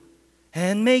will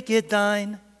and make it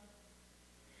thine.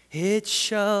 It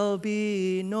shall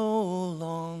be no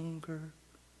longer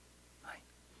mine.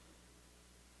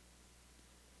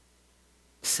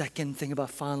 Second thing about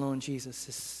following Jesus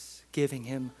is giving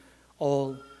him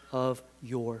all of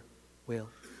your will.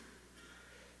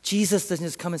 Jesus doesn't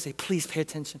just come and say, please pay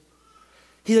attention.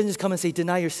 He doesn't just come and say,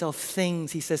 deny yourself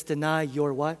things. He says, deny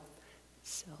your what?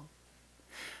 Self.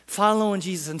 Following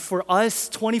Jesus, and for us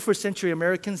 21st century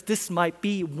Americans, this might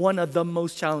be one of the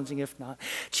most challenging, if not.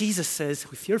 Jesus says,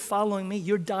 if you're following me,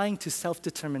 you're dying to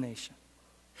self-determination.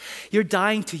 You're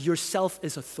dying to yourself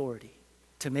as authority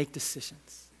to make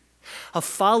decisions. A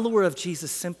follower of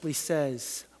Jesus simply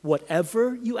says,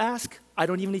 whatever you ask, I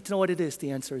don't even need to know what it is.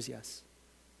 The answer is yes.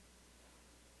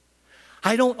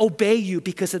 I don't obey you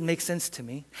because it makes sense to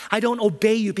me. I don't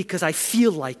obey you because I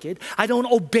feel like it. I don't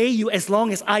obey you as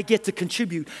long as I get to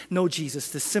contribute. No, Jesus,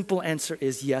 the simple answer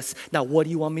is yes. Now, what do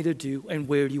you want me to do and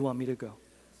where do you want me to go?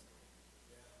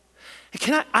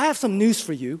 I have some news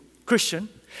for you, Christian.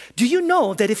 Do you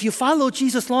know that if you follow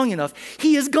Jesus long enough,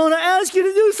 he is going to ask you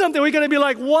to do something? We're going to be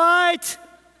like, what?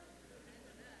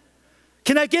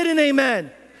 Can I get an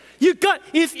amen? If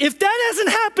that hasn't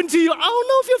happened to you, I don't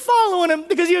know if you're following him,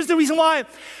 because here's the reason why.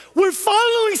 We're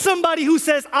following somebody who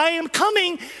says, I am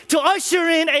coming to usher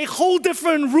in a whole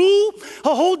different rule,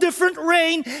 a whole different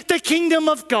reign, the kingdom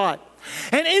of God.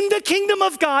 And in the kingdom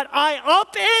of God, I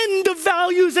upend the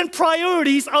values and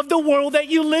priorities of the world that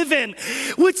you live in,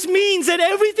 which means that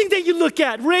everything that you look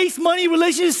at, race, money,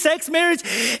 relationships, sex, marriage,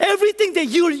 everything that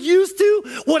you're used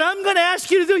to, what I'm going to ask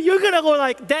you to do, you're going to go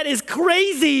like, that is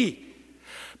crazy.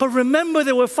 But remember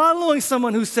that we're following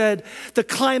someone who said, the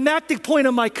climactic point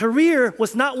of my career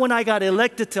was not when I got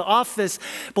elected to office,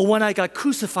 but when I got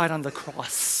crucified on the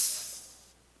cross.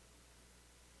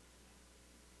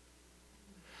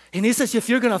 And he says, if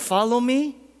you're going to follow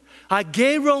me, I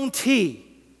guarantee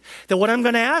that what I'm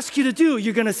going to ask you to do,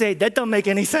 you're going to say, that don't make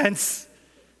any sense.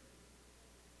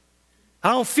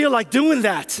 I don't feel like doing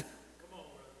that.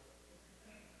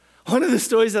 One of the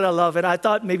stories that I love, and I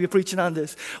thought maybe preaching on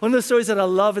this, one of the stories that I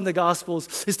love in the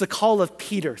Gospels is the call of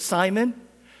Peter, Simon.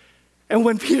 And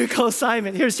when Peter calls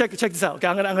Simon, check this out. Okay,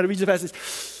 I'm going to read the passage.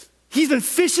 He's been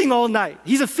fishing all night.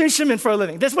 He's a fisherman for a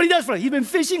living. That's what he does for a living. He's been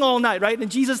fishing all night, right?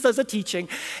 And Jesus does a teaching.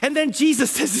 And then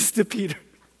Jesus says this to Peter.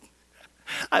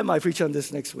 I might preach on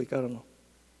this next week. I don't know.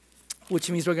 Which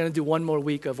means we're going to do one more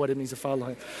week of what it means to follow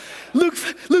him. Luke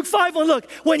 5, look.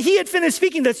 When he had finished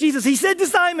speaking, that's Jesus, he said to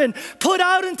Simon, put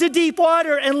out into deep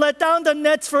water and let down the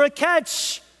nets for a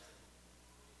catch.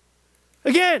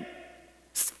 Again,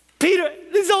 Peter,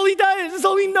 this is all he does. This is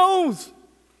all he knows.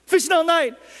 Fishing all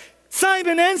night.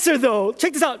 Simon answered though,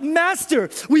 check this out. Master,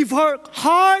 we've worked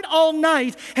hard all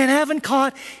night and haven't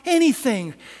caught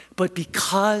anything, but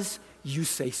because you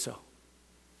say so.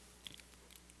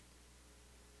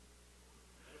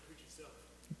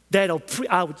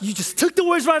 You just took the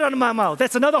words right out of my mouth.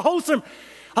 That's another wholesome.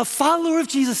 A follower of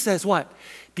Jesus says what?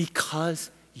 Because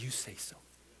you say so.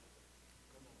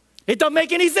 It don't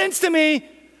make any sense to me.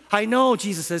 I know,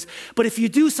 Jesus says, but if you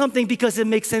do something because it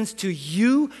makes sense to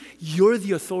you, you're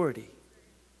the authority.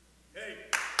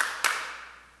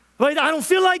 Right? I don't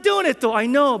feel like doing it though. I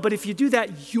know, but if you do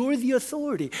that, you're the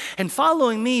authority. And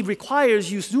following me requires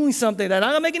you doing something that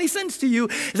doesn't make any sense to you.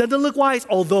 It doesn't look wise,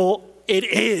 although it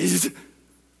is.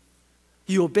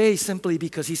 You obey simply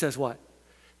because he says what?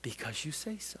 Because you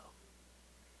say so.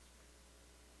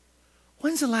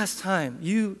 When's the last time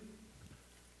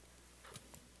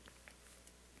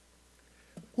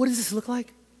what does this look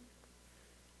like?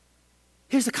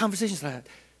 Here's the conversations I had.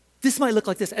 This might look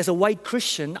like this. As a white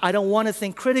Christian, I don't want to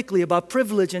think critically about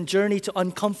privilege and journey to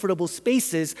uncomfortable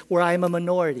spaces where I am a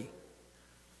minority.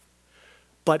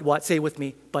 But what? Say it with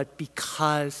me. But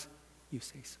because you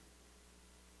say so.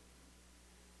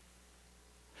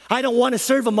 I don't want to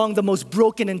serve among the most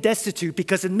broken and destitute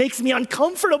because it makes me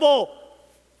uncomfortable.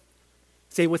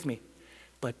 Say it with me.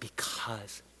 But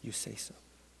because you say so.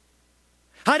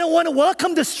 I don't want to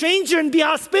welcome the stranger and be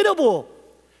hospitable.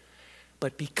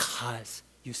 But because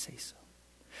you say so.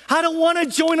 I don't want to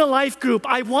join a life group.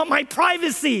 I want my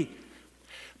privacy.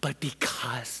 But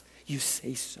because you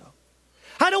say so.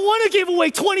 I don't want to give away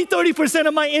 20, 30%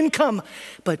 of my income.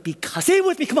 But because, say it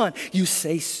with me, come on, you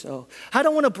say so. I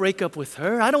don't want to break up with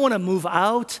her. I don't want to move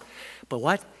out. But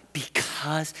what?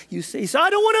 Because you say so. I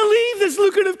don't want to leave this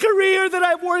lucrative career that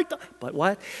I've worked on. But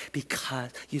what?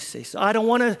 Because you say so. I don't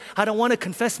want to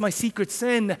confess my secret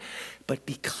sin. But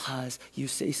because you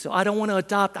say so. I don't want to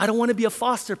adopt. I don't want to be a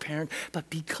foster parent. But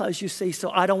because you say so.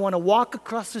 I don't want to walk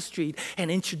across the street and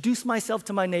introduce myself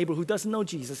to my neighbor who doesn't know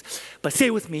Jesus. But say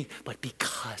it with me. But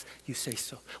because you say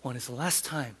so. When is the last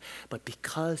time? But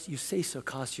because you say so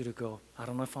caused you to go, I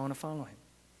don't know if I want to follow him.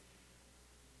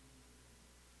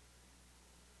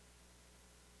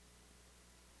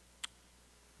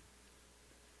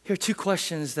 Here are two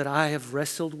questions that I have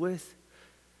wrestled with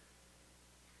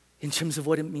in terms of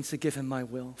what it means to give him my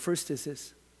will. First is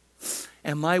this: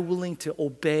 am I willing to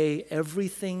obey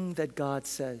everything that God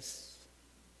says,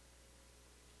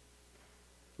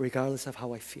 regardless of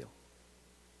how I feel?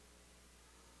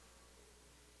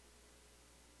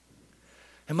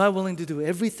 Am I willing to do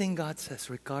everything God says,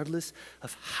 regardless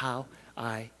of how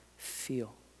I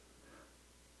feel?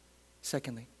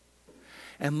 Secondly,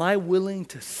 am I willing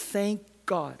to thank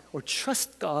God or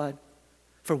trust God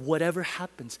for whatever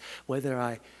happens, whether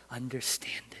I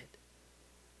understand it?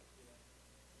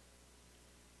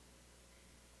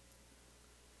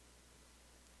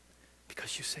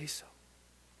 Because you say so.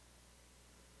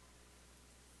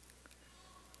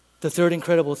 The third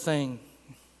incredible thing,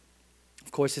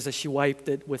 of course, is that she wiped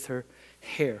it with her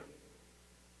hair.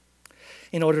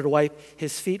 In order to wipe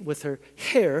his feet with her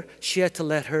hair, she had to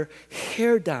let her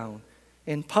hair down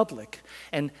in public.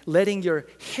 And letting your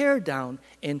hair down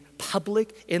in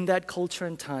public in that culture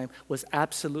and time was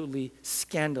absolutely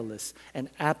scandalous and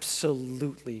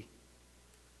absolutely,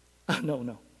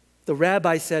 no. The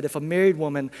rabbi said if a married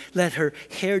woman let her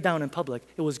hair down in public,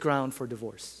 it was ground for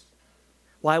divorce.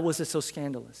 Why was it so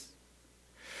scandalous?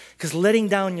 Because letting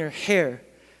down your hair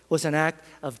was an act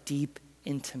of deep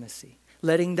intimacy.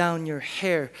 Letting down your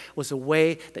hair was a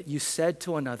way that you said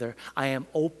to another, I am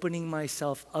opening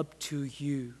myself up to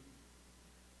you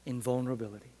in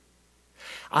vulnerability.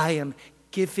 I am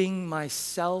giving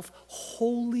myself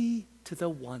wholly to the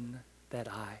one that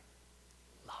I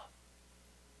love.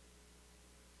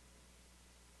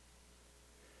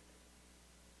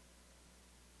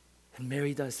 And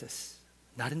Mary does this,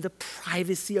 not in the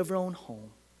privacy of her own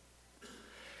home,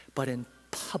 but in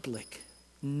public,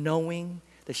 knowing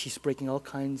that she's breaking all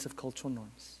kinds of cultural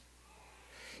norms.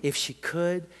 If she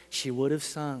could, she would have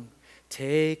sung,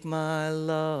 take my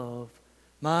love,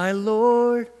 my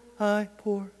Lord, I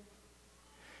pour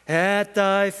at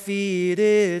thy feet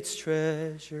its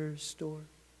treasure store.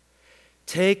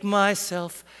 Take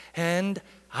myself and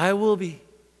I will be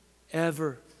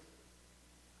ever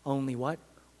only what?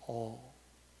 All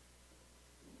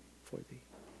for thee.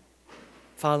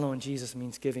 Following Jesus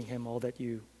means giving him all that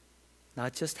you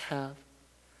not just have,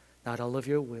 not all of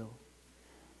your will,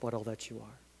 but all that you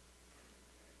are.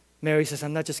 Mary says,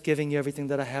 I'm not just giving you everything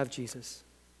that I have, Jesus.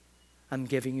 I'm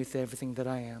giving you everything that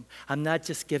I am. I'm not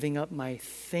just giving up my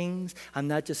things. I'm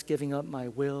not just giving up my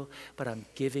will, but I'm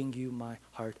giving you my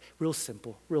heart. Real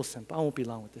simple, real simple. I won't be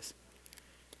long with this.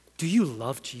 Do you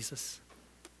love Jesus?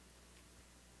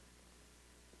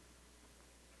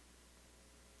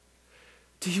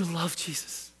 Do you love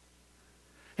Jesus?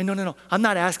 And no. I'm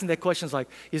not asking that questions like,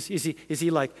 is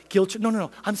he like guilt? No.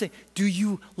 I'm saying, do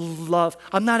you love?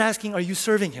 I'm not asking, are you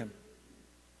serving him?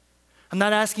 I'm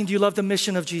not asking, do you love the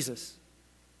mission of Jesus?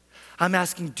 I'm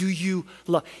asking, do you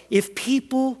love? If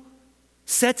people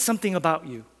said something about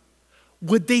you,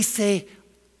 would they say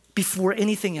before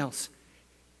anything else,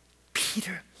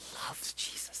 Peter loves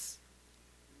Jesus?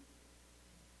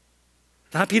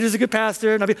 Not Peter's a good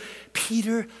pastor.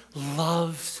 Peter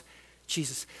loves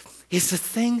Jesus. Is the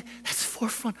thing that's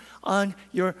forefront on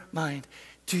your mind.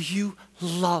 Do you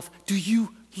love? Do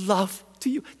you love? Do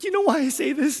you know why I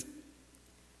say this?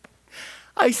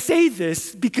 I say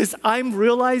this because I'm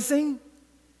realizing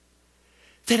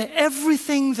that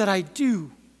everything that I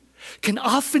do can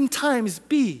oftentimes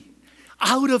be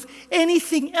out of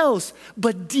anything else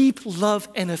but deep love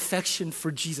and affection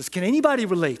for Jesus. Can anybody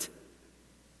relate?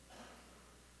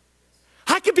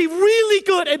 I could be really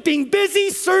good at being busy,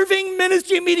 serving,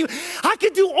 ministry, and meeting. I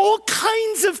could do all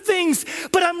kinds of things,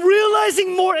 but I'm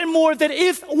realizing more and more that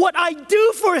if what I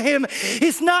do for him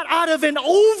is not out of an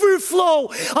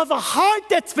overflow of a heart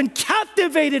that's been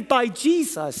captivated by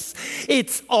Jesus,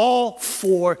 it's all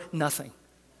for nothing.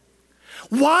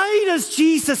 Why does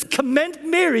Jesus commend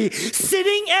Mary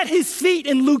sitting at his feet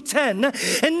in Luke 10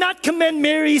 and not commend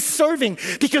Mary serving?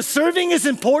 Because serving is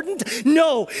important?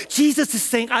 No, Jesus is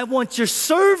saying, I want your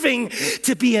serving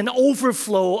to be an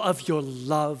overflow of your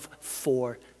love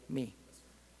for me.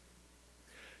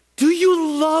 Do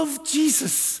you love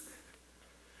Jesus?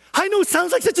 I know it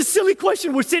sounds like such a silly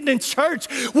question. We're sitting in church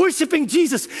worshiping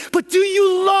Jesus. But do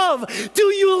you love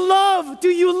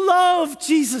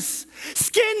Jesus?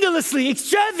 Scandalously,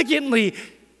 extravagantly,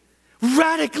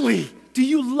 radically. Do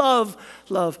you love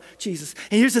Jesus?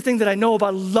 And here's the thing that I know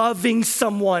about loving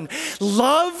someone.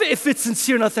 Love, if it's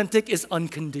sincere and authentic, is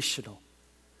unconditional.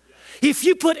 If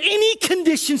you put any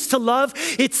conditions to love,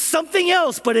 it's something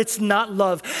else, but it's not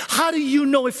love. How do you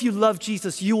know if you love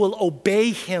Jesus? You will obey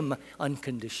him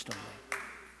unconditionally.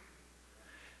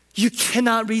 You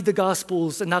cannot read the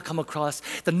Gospels and not come across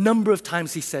the number of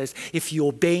times he says, if you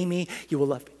obey me, you will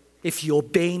love me. If you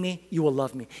obey me, you will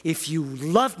love me. If you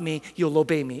love me, you'll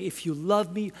obey me. If you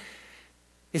love me,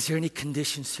 is there any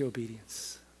conditions to your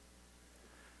obedience?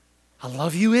 I'll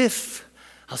love you if.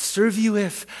 I'll serve you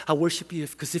if, I'll worship you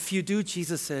if. Because if you do,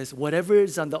 Jesus says, whatever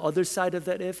is on the other side of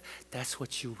that if, that's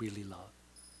what you really love.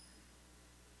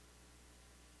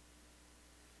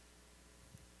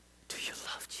 Do you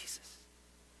love Jesus?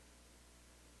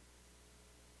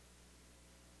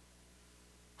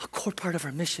 A core part of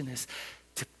our mission is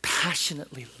to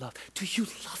passionately love. Do you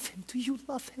love him? Do you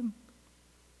love him?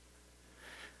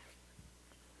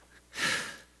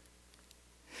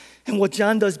 And what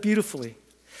John does beautifully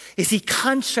is he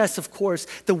contrasts, of course,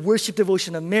 the worship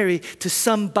devotion of Mary to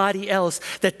somebody else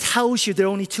that tells you there are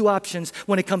only two options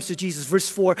when it comes to Jesus. Verse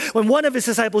 4, when one of his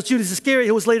disciples, Judas Iscariot,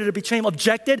 who was later to betray him,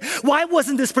 objected, why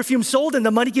wasn't this perfume sold and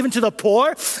the money given to the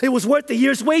poor? It was worth the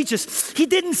year's wages. He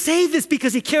didn't say this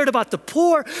because he cared about the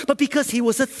poor, but because he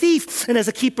was a thief. And as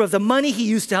a keeper of the money, he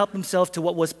used to help himself to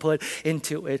what was put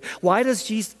into it. Why does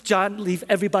John leave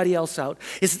everybody else out?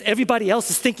 Everybody else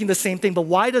is thinking the same thing, but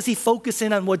why does he focus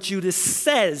in on what Judas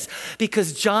says?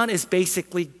 Because John is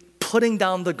basically putting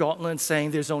down the gauntlet and saying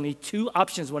there's only two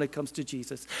options when it comes to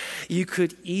Jesus. You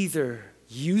could either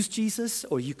use Jesus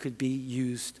or you could be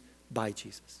used by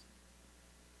Jesus.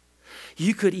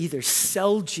 You could either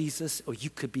sell Jesus or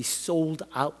you could be sold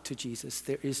out to Jesus.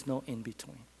 There is no in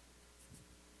between.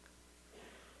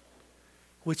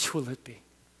 Which will it be?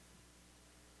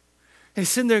 And he's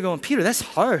sitting there going, Peter, that's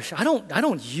harsh. I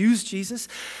don't use Jesus.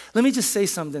 Let me just say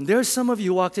something. There are some of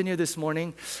you who walked in here this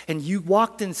morning and you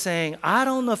walked in saying, I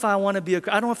don't know if I want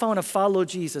to follow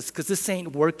Jesus because this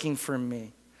ain't working for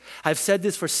me. I've said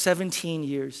this for 17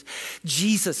 years.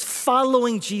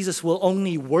 Following Jesus will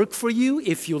only work for you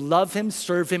if you love him,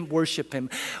 serve him, worship him,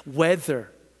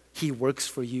 whether he works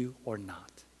for you or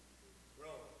not.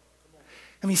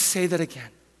 Let me say that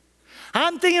again.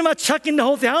 I'm thinking about chucking the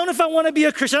whole thing. I don't know if I want to be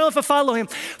a Christian. I don't know if I follow him.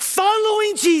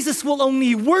 Following Jesus will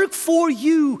only work for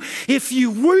you if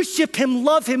you worship him,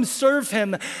 love him, serve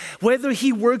him, whether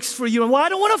he works for you. And well, I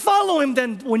don't want to follow him.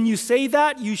 Then when you say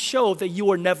that, you show that you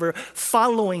were never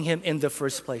following him in the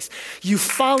first place. You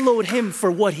followed him for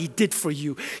what he did for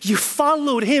you. You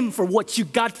followed him for what you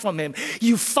got from him.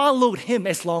 You followed him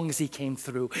as long as he came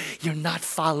through. You're not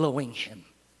following him.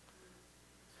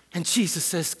 And Jesus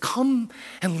says, come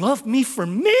and love me for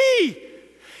me.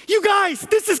 You guys,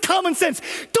 this is common sense.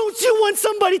 Don't you want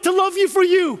somebody to love you for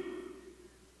you?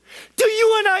 Do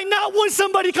you and I not want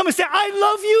somebody to come and say, I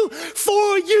love you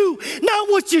for you, not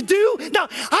what you do? No,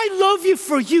 I love you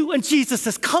for you. And Jesus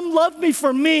says, come love me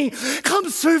for me. Come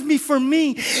serve me for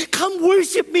me. Come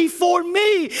worship me for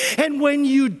me. And when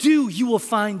you do, you will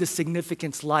find the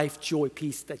significance, life, joy,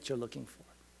 peace that you're looking for.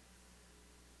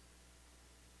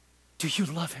 Do you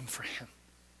love him for him?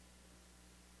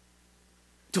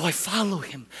 Do I follow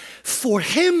him for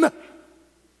him?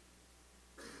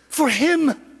 For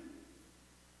him.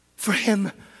 For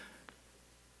him.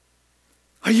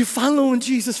 Are you following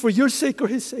Jesus for your sake or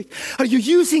his sake? Are you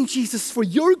using Jesus for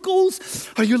your goals?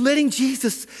 Are you letting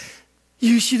Jesus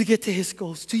use you to get to his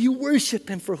goals? Do you worship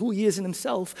him for who he is in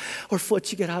himself or for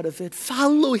what you get out of it?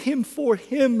 Follow him for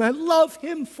him. I love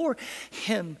him for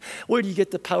him. Where do you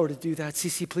get the power to do that?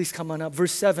 CC, please come on up.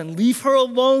 Verse 7, leave her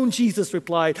alone, Jesus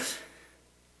replied.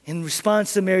 In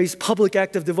response to Mary's public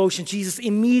act of devotion, Jesus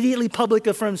immediately publicly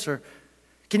affirms her.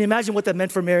 Can you imagine what that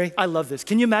meant for Mary? I love this.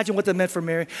 Can you imagine what that meant for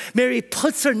Mary? Mary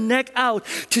puts her neck out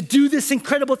to do this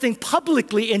incredible thing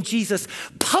publicly, and Jesus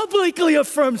publicly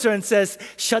affirms her and says,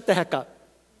 shut the heck up.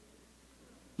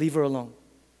 Leave her alone.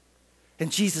 And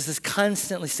Jesus is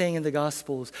constantly saying in the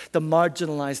Gospels, the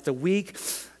marginalized, the weak,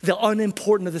 the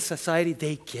unimportant of the society,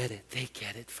 they get it. They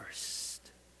get it first.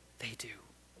 They do.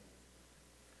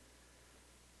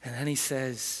 And then he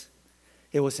says,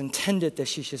 it was intended that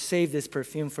she should save this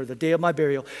perfume for the day of my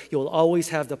burial. You will always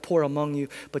have the poor among you,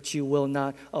 but you will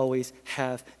not always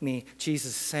have me.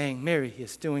 Jesus is saying, Mary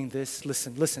is doing this.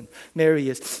 Listen. Mary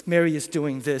is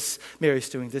doing this. Mary's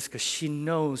doing this because she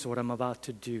knows what I'm about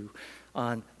to do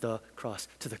on the cross.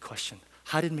 To the question,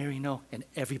 how did Mary know and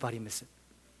everybody miss it?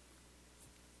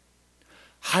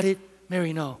 How did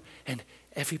Mary know and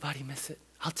everybody miss it?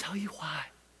 I'll tell you why.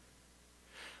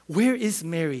 Where is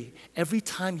Mary every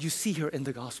time you see her in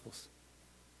the Gospels?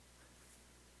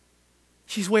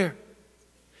 She's where?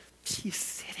 She's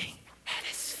sitting at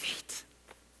his feet.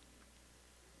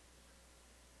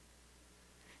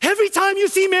 Every time you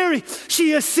see Mary,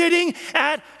 she is sitting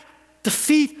at the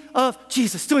feet of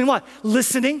Jesus. Doing what?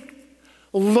 Listening,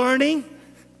 learning,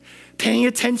 paying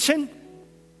attention.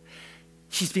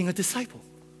 She's being a disciple.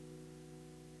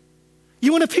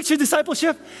 You want to picture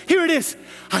discipleship? Here it is.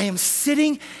 I am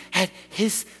sitting at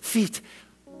his feet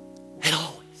and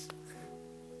always.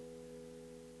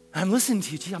 I'm listening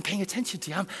to you, Jesus. I'm paying attention to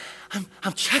you.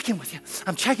 I'm checking with you.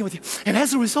 I'm checking with you. And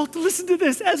as a result, listen to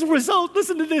this.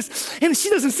 And she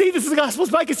doesn't say this in the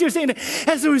Gospels, but I can see her saying it.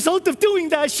 As a result of doing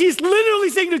that, she's literally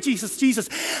saying to Jesus,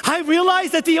 I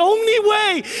realized that the only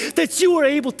way that you were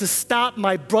able to stop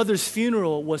my brother's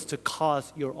funeral was to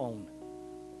cause your own.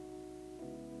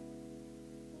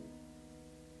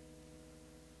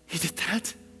 You did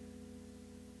that?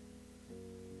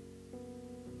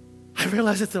 I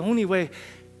realized that the only way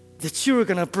that you were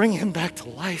going to bring him back to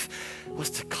life was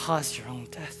to cause your own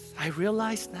death. I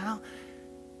realize now,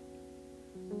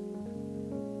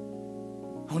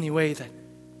 the only way that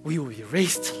we will be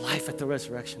raised to life at the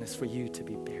resurrection is for you to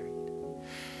be buried.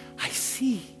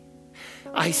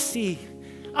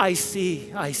 I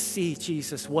see,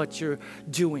 Jesus, what you're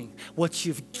doing, what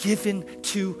you've given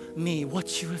to me,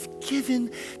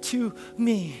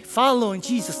 Following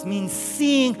Jesus means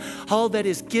seeing all that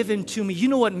is given to me. You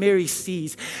know what Mary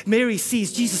sees? Mary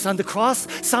sees Jesus on the cross.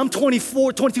 Psalm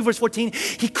 22 verse 14,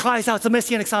 he cries out, it's a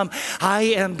messianic psalm, I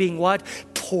am being what?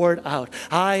 Poured out.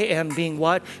 I am being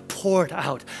what? Poured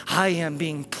out. I am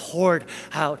being poured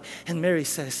out. And Mary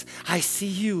says, I see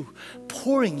you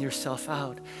pouring yourself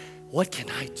out. What can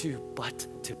I do but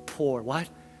to pour what?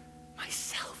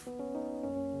 Myself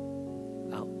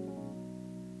out.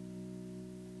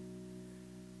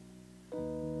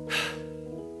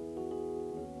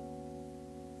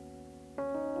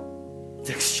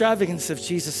 The extravagance of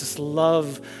Jesus'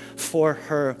 love for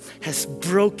her has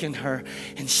broken her,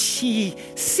 and she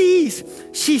sees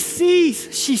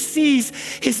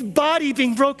his body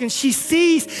being broken. She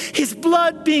sees his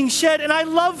blood being shed. And I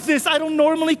love this. I don't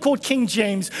normally quote King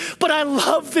James, but I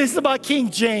love this about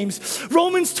King James.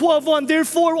 Romans 12:1,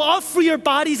 therefore offer your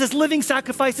bodies as living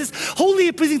sacrifices, holy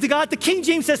and pleasing to God. The King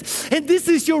James says, and this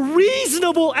is your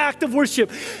reasonable act of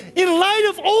worship. In light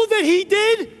of all that he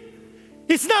did,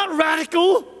 it's not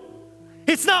radical.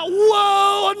 It's not,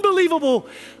 whoa, unbelievable.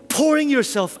 Pouring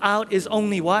yourself out is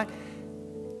only what?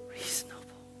 Reasonable.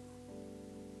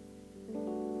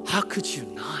 How could you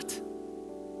not?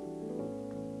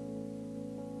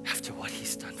 After what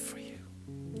he's done for you.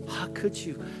 How could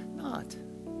you not?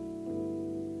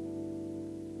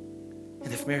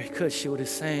 And if Mary could, she would have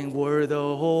sang, were the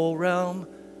whole realm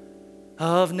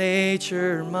of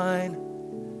nature mine,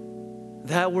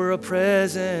 that were a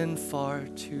present far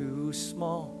too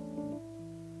small.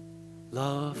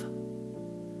 Love,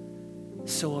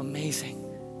 so amazing.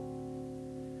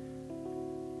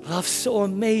 Love so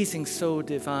amazing, so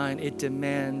divine. It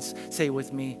demands, say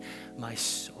with me, my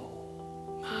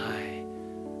soul, my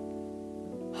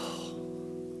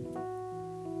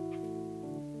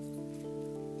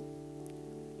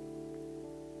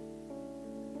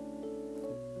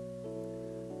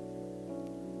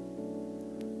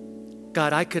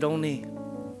God, I could only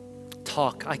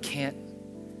talk. I can't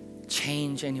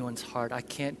change anyone's heart. I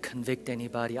can't convict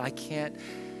anybody. I can't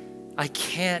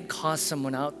cause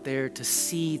someone out there to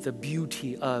see the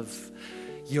beauty of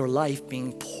your life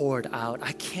being poured out.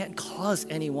 I can't cause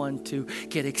anyone to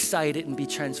get excited and be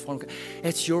transformed.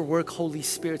 It's your work, Holy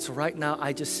Spirit. So right now,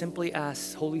 I just simply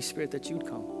ask, Holy Spirit, that you'd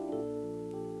come.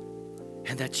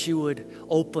 And that you would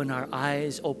open our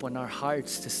eyes, open our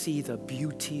hearts to see the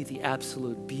beauty, the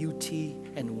absolute beauty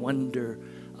and wonder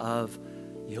of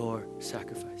your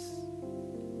sacrifice.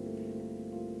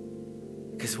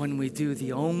 Because when we do,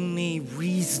 the only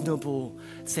reasonable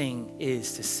thing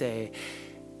is to say,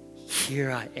 here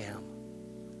I am,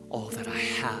 all that I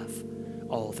have,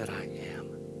 all that I am,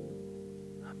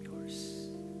 I'm yours.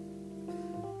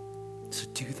 So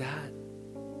do that,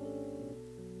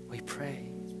 we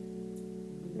pray.